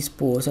from these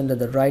spores under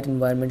the right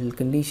environmental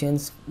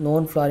conditions.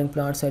 Non-flowering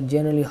plants are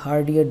generally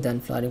hardier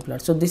than flowering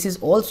plants. So this is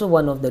also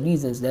one of the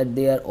reasons that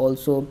they are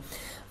also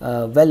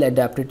well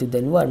adapted to the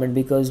environment,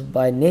 because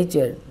by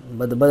nature,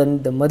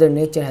 the mother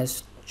nature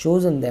has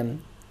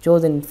chosen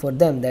for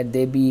them that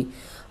they be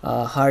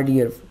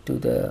hardier to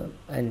the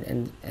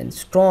and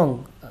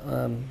strong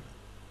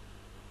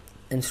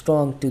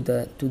to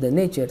the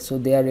nature, so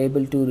they are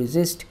able to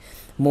resist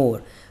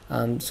more.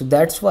 So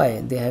that's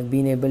why they have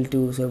been able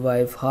to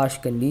survive harsh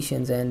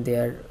conditions, and they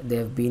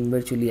have been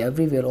virtually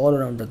everywhere all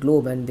around the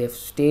globe, and they've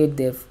stayed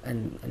there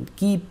and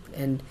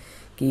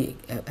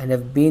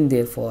have been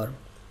there for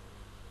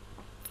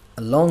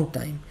a long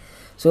time.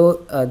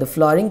 So the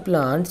flowering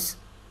plants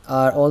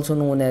are also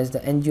known as the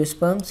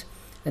angiosperms,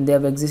 and they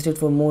have existed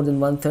for more than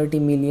 130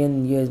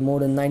 million years, more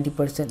than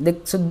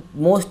 90%. So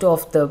most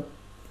of the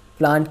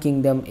plant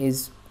kingdom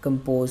is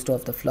composed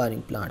of the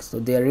flowering plants, so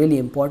they are really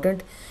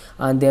important,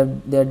 and they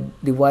are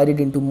divided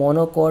into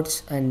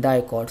monocots and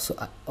dicots.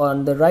 So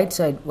on the right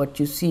side, what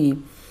you see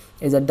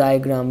is a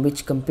diagram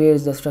which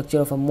compares the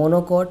structure of a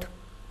monocot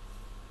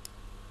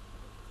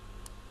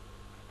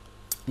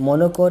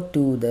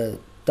to the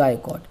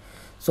dicot.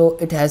 So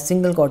it has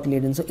single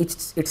cotyledon. So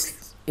it's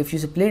if you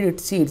split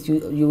its seeds,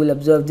 you will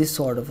observe this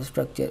sort of a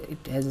structure.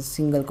 It has a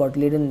single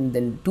cotyledon and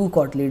then two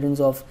cotyledons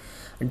of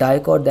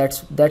dicot.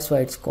 That's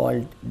why it's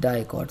called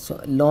dicot. So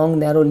long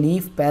narrow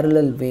leaf,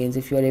 parallel veins,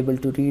 if you are able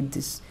to read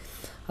this,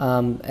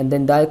 and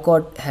then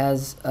dicot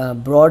has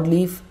broad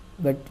leaf,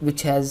 but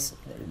which has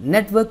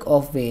network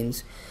of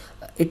veins.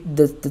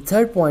 The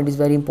third point is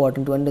very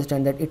important to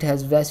understand, that it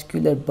has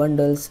vascular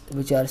bundles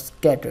which are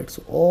scattered.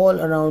 So all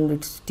around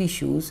its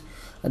tissues,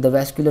 the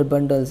vascular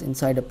bundles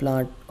inside a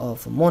plant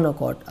of a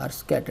monocot are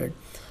scattered.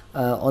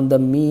 On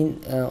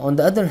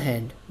the other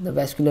hand, the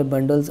vascular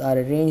bundles are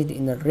arranged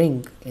in a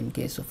ring in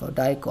case of a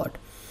dicot.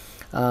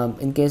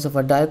 In case of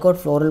a dicot,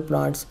 floral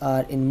plants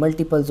are in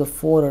multiples of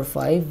 4 or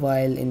 5,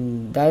 while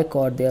in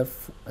dicot they are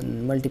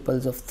in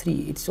multiples of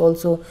 3. It's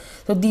also,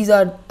 so these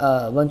are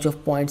a bunch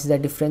of points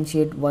that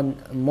differentiate one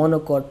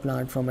monocot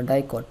plant from a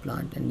dicot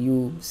plant. And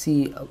you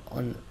see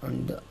on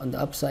the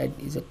upside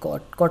is a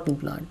cotton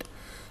plant.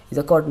 Is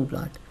a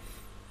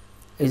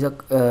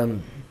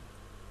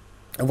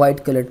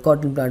white colored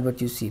cotton plant,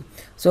 what you see.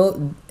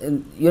 So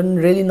you're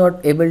really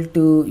not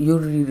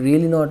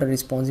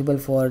responsible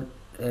for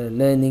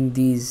learning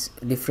these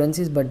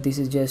differences, but this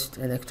is just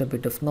an extra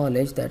bit of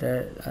knowledge that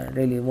I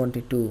really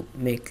wanted to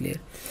make clear.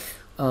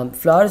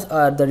 Flowers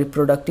are the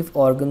reproductive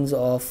organs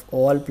of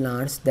all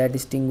plants that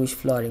distinguish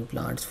flowering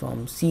plants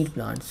from seed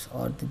plants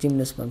or the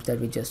gymnosperms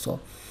that we just saw.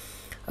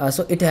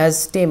 So it has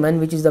stamen,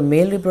 which is the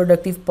male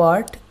reproductive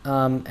part,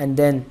 and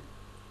then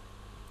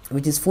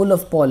which is full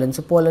of pollen.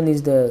 So pollen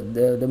is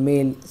the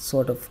male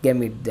sort of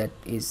gamete that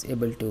is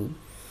able to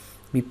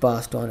be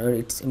passed on, or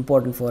it's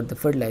important for the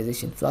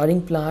fertilization.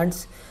 Flowering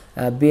plants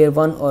bear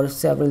one or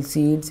several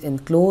seeds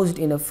enclosed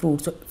in a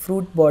fruit. So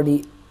fruit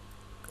body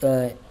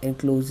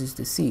encloses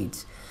the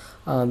seeds.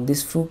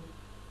 This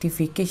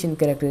fructification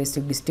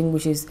characteristic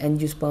distinguishes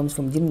angiosperms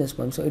from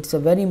gymnosperms. So it's a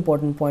very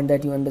important point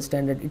that you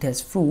understand that it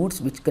has fruits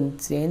which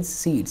contains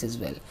seeds as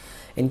well.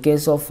 In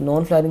case of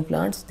non-flowering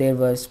plants, there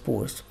were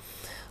spores.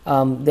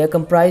 They are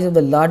comprised of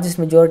the largest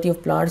majority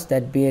of plants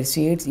that bear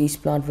seeds.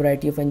 Each plant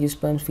variety of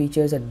angiosperms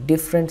features a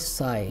different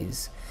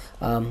size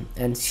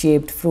and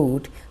shaped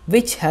fruit,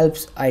 which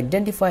helps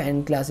identify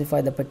and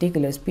classify the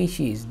particular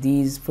species.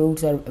 These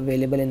fruits are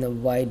available in a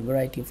wide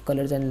variety of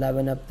colors and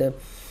liven up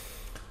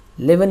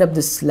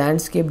this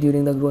landscape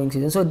during the growing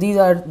season. So these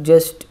are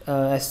just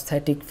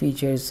aesthetic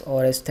features,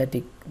 or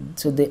aesthetic,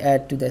 so they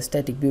add to the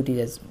aesthetic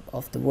beauty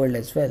of the world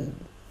as well.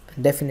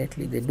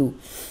 Definitely they do.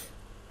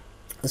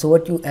 So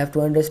what you have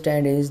to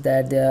understand is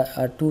that there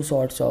are two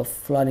sorts of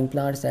flowering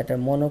plants that are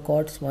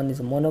monocots. One is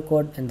a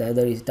monocot and the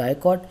other is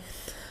dicot.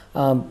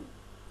 And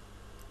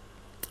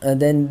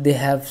then they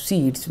have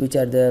seeds which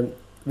are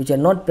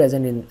not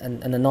present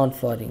in a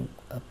non-flowering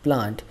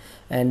plant,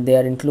 and they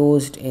are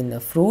enclosed in a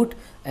fruit,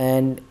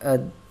 and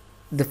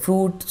the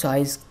fruit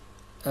size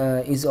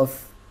is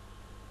of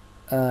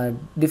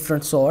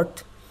different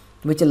sort,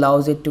 which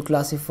allows it to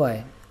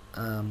classify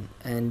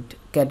and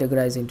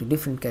categorize into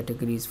different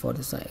categories for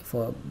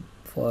the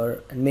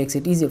and makes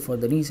it easier for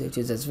the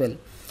researchers as well.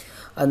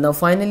 And now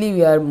finally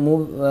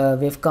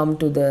we've come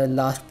to the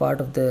last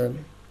part of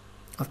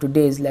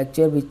today's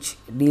lecture, which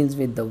deals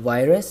with the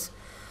virus.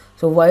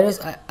 So virus,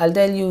 I'll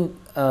tell you,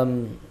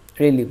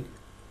 really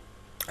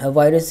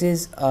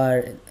viruses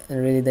are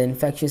really the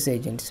infectious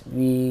agents.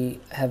 We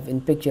have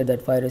in picture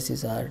that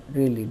viruses are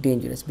really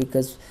dangerous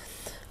because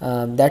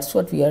that's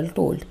what we are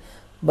told,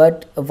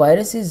 but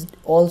viruses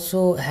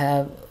also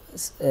have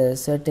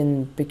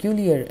certain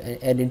peculiar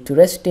and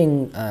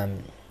interesting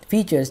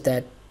features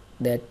that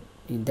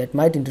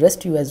might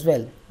interest you as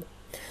well.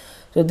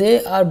 So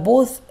they are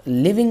both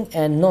living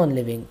and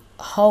non-living.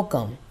 How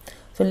come?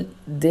 So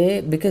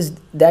because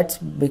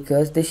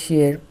they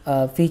share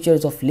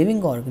features of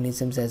living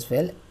organisms as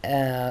well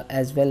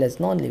as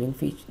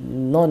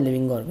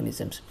non-living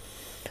organisms.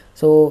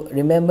 So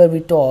remember, we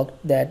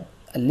talked that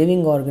a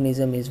living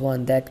organism is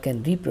one that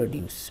can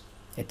reproduce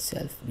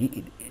itself,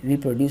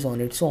 reproduce on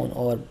its own,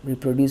 or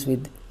reproduce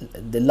with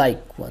the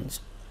like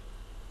ones.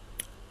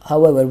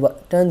 However,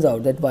 turns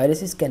out that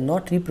viruses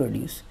cannot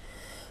reproduce.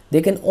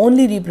 They can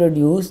only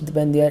reproduce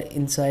when they are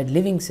inside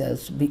living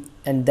cells,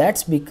 and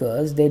that's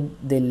because they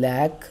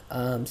lack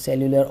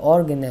cellular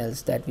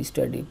organelles that we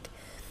studied,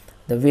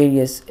 the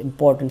various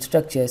important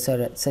structures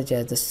such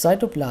as the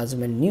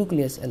cytoplasm and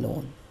nucleus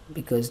alone,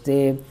 because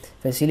they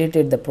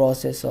facilitate the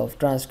process of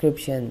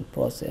transcription,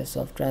 process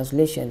of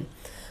translation.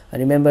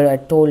 Remember, I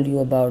told you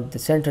about the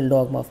central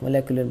dogma of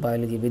molecular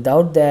biology.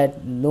 Without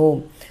that,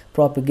 no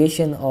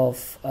propagation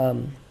of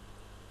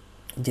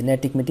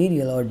genetic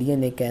material or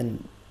DNA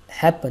can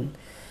happen.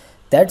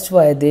 That's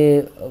why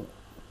they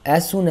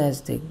as soon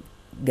as they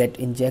get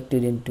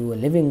injected into a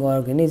living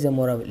organism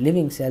or a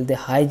living cell, they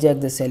hijack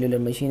the cellular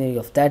machinery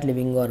of that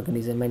living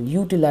organism and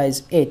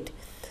utilize it,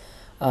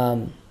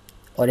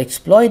 or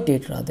exploit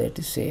it rather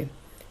to say,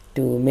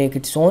 to make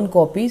its own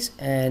copies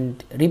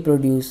and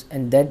reproduce,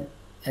 and that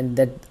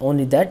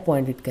only that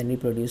point it can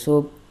reproduce.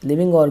 So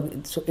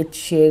so it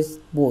shares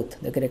both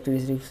the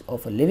characteristics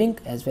of a living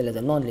as well as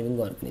a non-living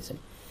organism,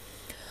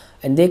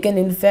 and they can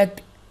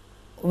infect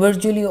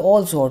virtually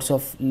all sorts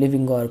of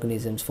living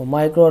organisms, from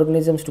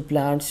microorganisms to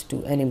plants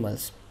to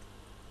animals.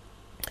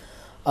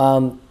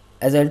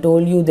 As I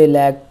told you, they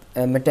lack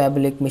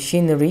metabolic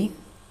machinery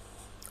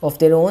of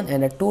their own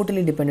and are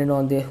totally dependent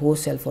on their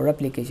host cell for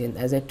replication.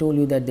 As I told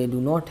you that they do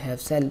not have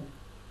cell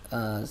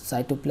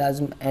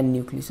cytoplasm and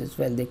nucleus as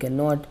well. They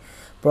cannot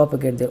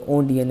propagate their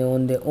own DNA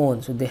on their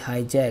own, so they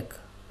hijack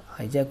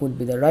would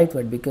be the right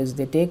word, because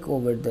they take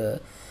over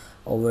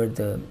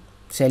the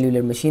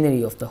cellular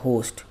machinery of the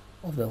host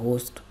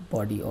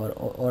body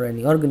or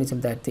any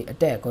organism that they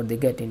attack or they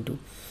get into.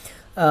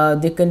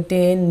 They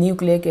contain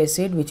nucleic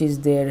acid, which is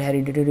their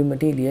hereditary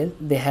material.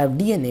 They have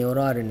DNA or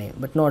RNA,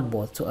 but not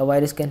both. So a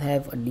virus can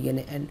have a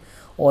DNA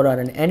or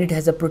RNA, and it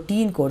has a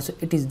protein code. So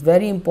it is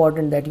very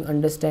important that you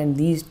understand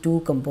these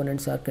two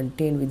components are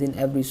contained within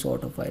every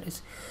sort of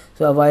virus.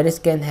 So a virus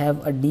can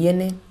have a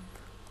DNA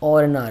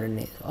or an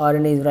RNA.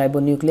 RNA is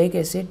ribonucleic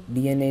acid,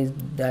 DNA is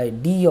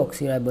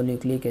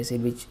deoxyribonucleic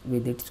acid, which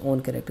with its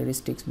own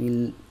characteristics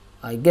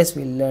I guess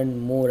we'll learn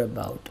more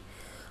about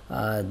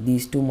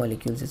these two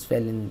molecules as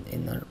well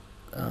in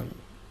our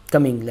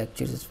coming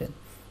lectures as well.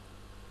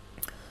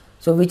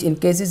 So which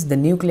encases the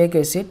nucleic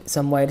acid.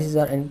 Some viruses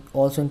are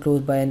also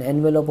enclosed by an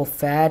envelope of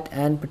fat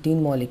and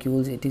protein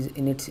molecules. It is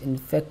in its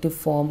infective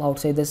form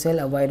outside the cell.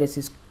 A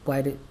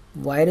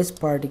virus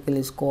particle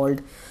is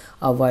called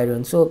a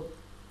virion. So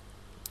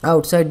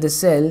outside the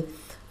cell,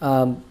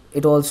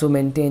 it also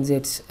maintains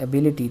its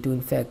ability to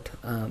infect,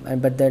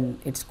 but then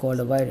it's called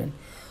a virion.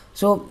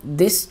 So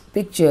this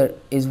picture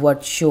is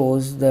what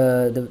shows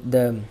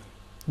the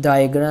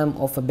diagram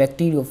of a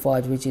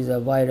bacteriophage, which is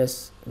a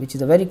virus, which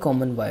is a very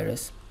common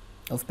virus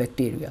of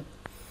bacteria.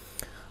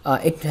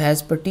 It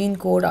has protein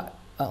code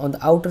on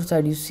the outer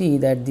side. You see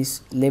that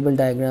this label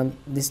diagram,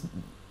 this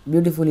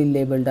beautifully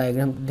labeled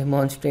diagram,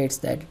 demonstrates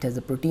that it has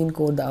a protein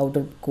code, the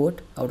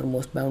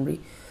outermost boundary.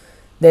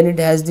 Then it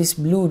has this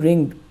blue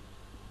ringed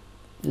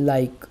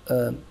like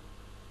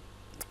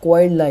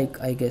coil like,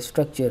 I guess,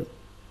 structure,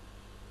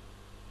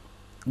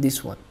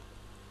 this one.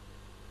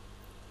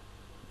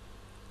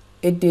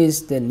 It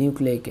is the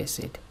nucleic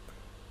acid,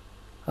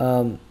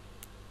 and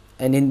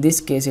in this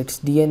case it's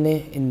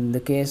DNA. In the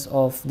case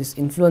of this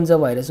influenza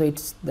virus, so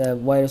it's the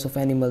virus of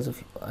animals,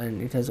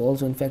 and it has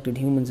also infected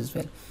humans as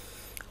well.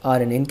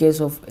 RNA. In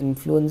case of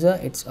influenza,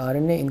 it's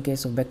RNA. In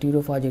case of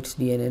bacteriophage, it's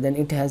DNA. Then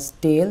it has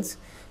tails.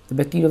 The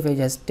bacteriophage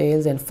has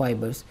tails and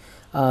fibers.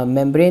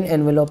 Membrane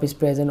envelope is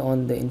present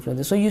on the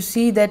influenza. So you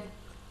see that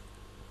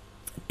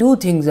two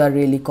things are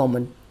really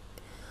common: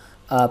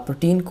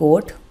 protein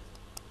coat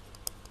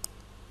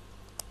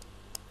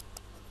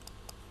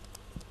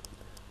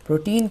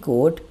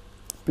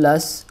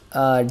plus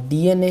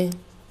DNA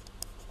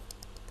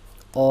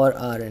or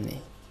RNA.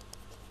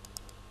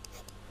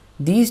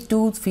 These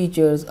two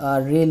features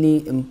are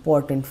really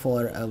important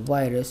for a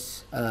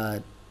virus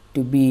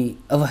to be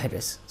a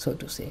virus, so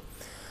to say.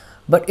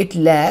 But it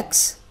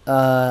lacks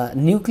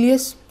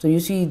nucleus. So you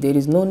see there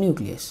is no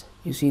nucleus,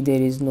 you see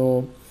there is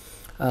no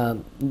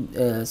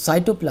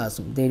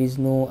cytoplasm, there is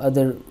no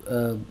other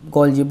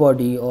Golgi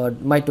body or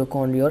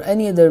mitochondria or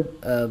any other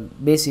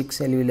basic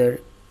cellular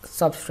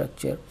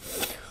substructure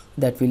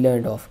that we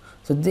learned of.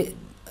 So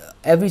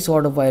every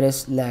sort of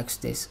virus lacks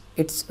this.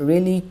 It's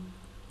really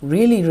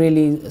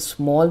a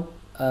small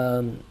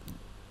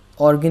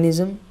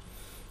organism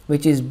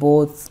which is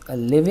both a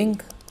living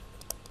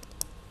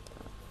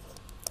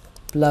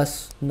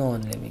plus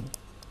non-living.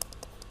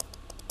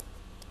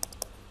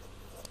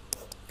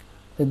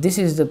 So this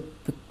is the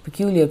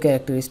peculiar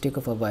characteristic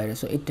of a virus.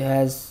 So it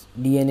has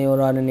DNA or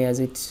RNA as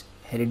its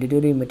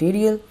hereditary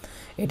material.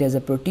 It has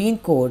a protein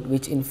coat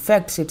which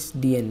infects its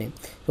DNA.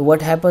 So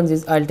what happens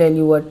is, I'll tell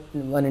you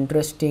one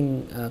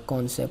interesting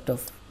concept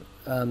of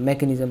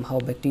mechanism how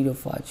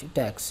bacteriophage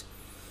attacks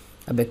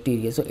a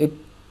bacteria. So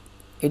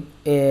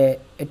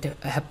it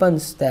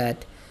happens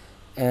that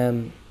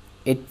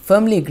it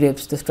firmly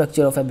grips the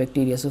structure of a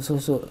bacteria. So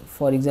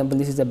for example,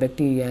 this is a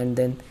bacteria, and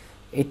then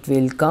it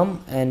will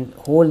come and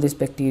hold this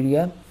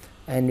bacteria,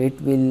 and it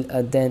will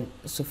then,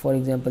 so for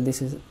example,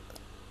 this is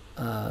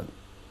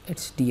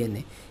its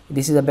DNA.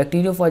 This is a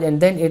bacteriophage, and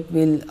then it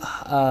will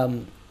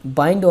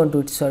bind onto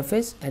its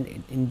surface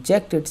and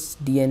inject its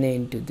DNA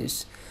into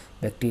this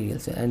bacterial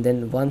cell, and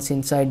then once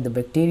inside the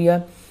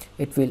bacteria,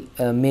 it will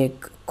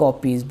make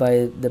copies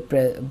by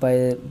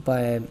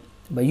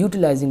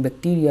utilizing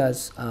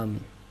bacteria's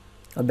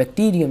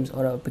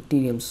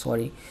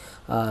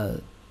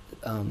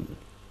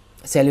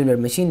cellular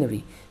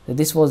machinery. So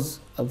this was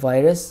a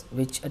virus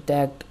which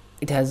attacked.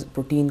 It has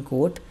protein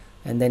coat,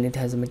 and then it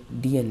has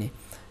DNA.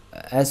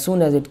 As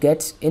soon as it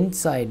gets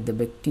inside the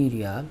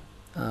bacteria,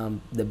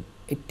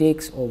 it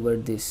takes over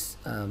this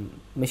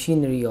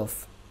machinery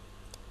of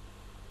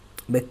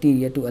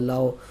bacteria to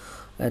allow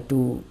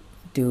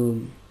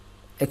to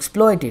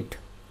exploit it,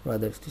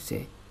 rather to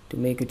say, to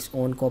make its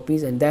own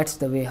copies, and that's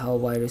the way how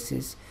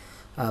viruses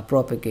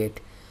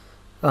propagate.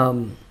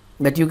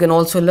 But you can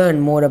also learn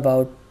more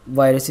about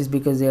viruses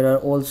because there are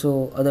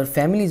also other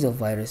families of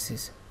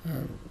viruses.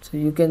 So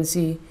you can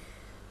see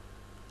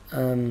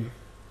that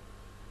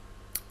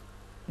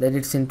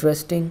it's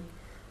interesting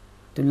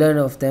to learn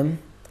of them.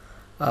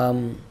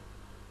 I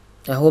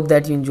hope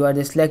that you enjoyed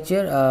this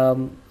lecture.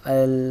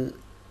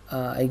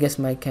 I guess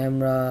my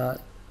camera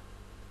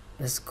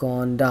has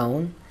gone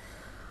down.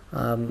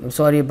 I'm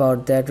sorry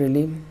about that,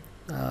 really.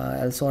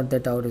 I'll sort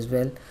that out as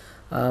well.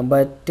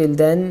 But till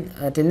then,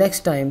 till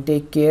next time,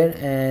 take care,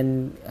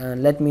 and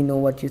let me know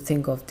what you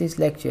think of this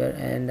lecture,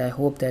 and I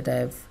hope that I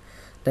have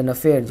done a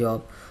fair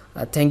job.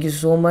 Thank you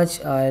so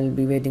much. I'll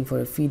be waiting for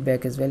your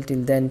feedback as well.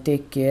 Till then,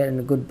 take care,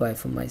 and goodbye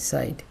from my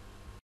side.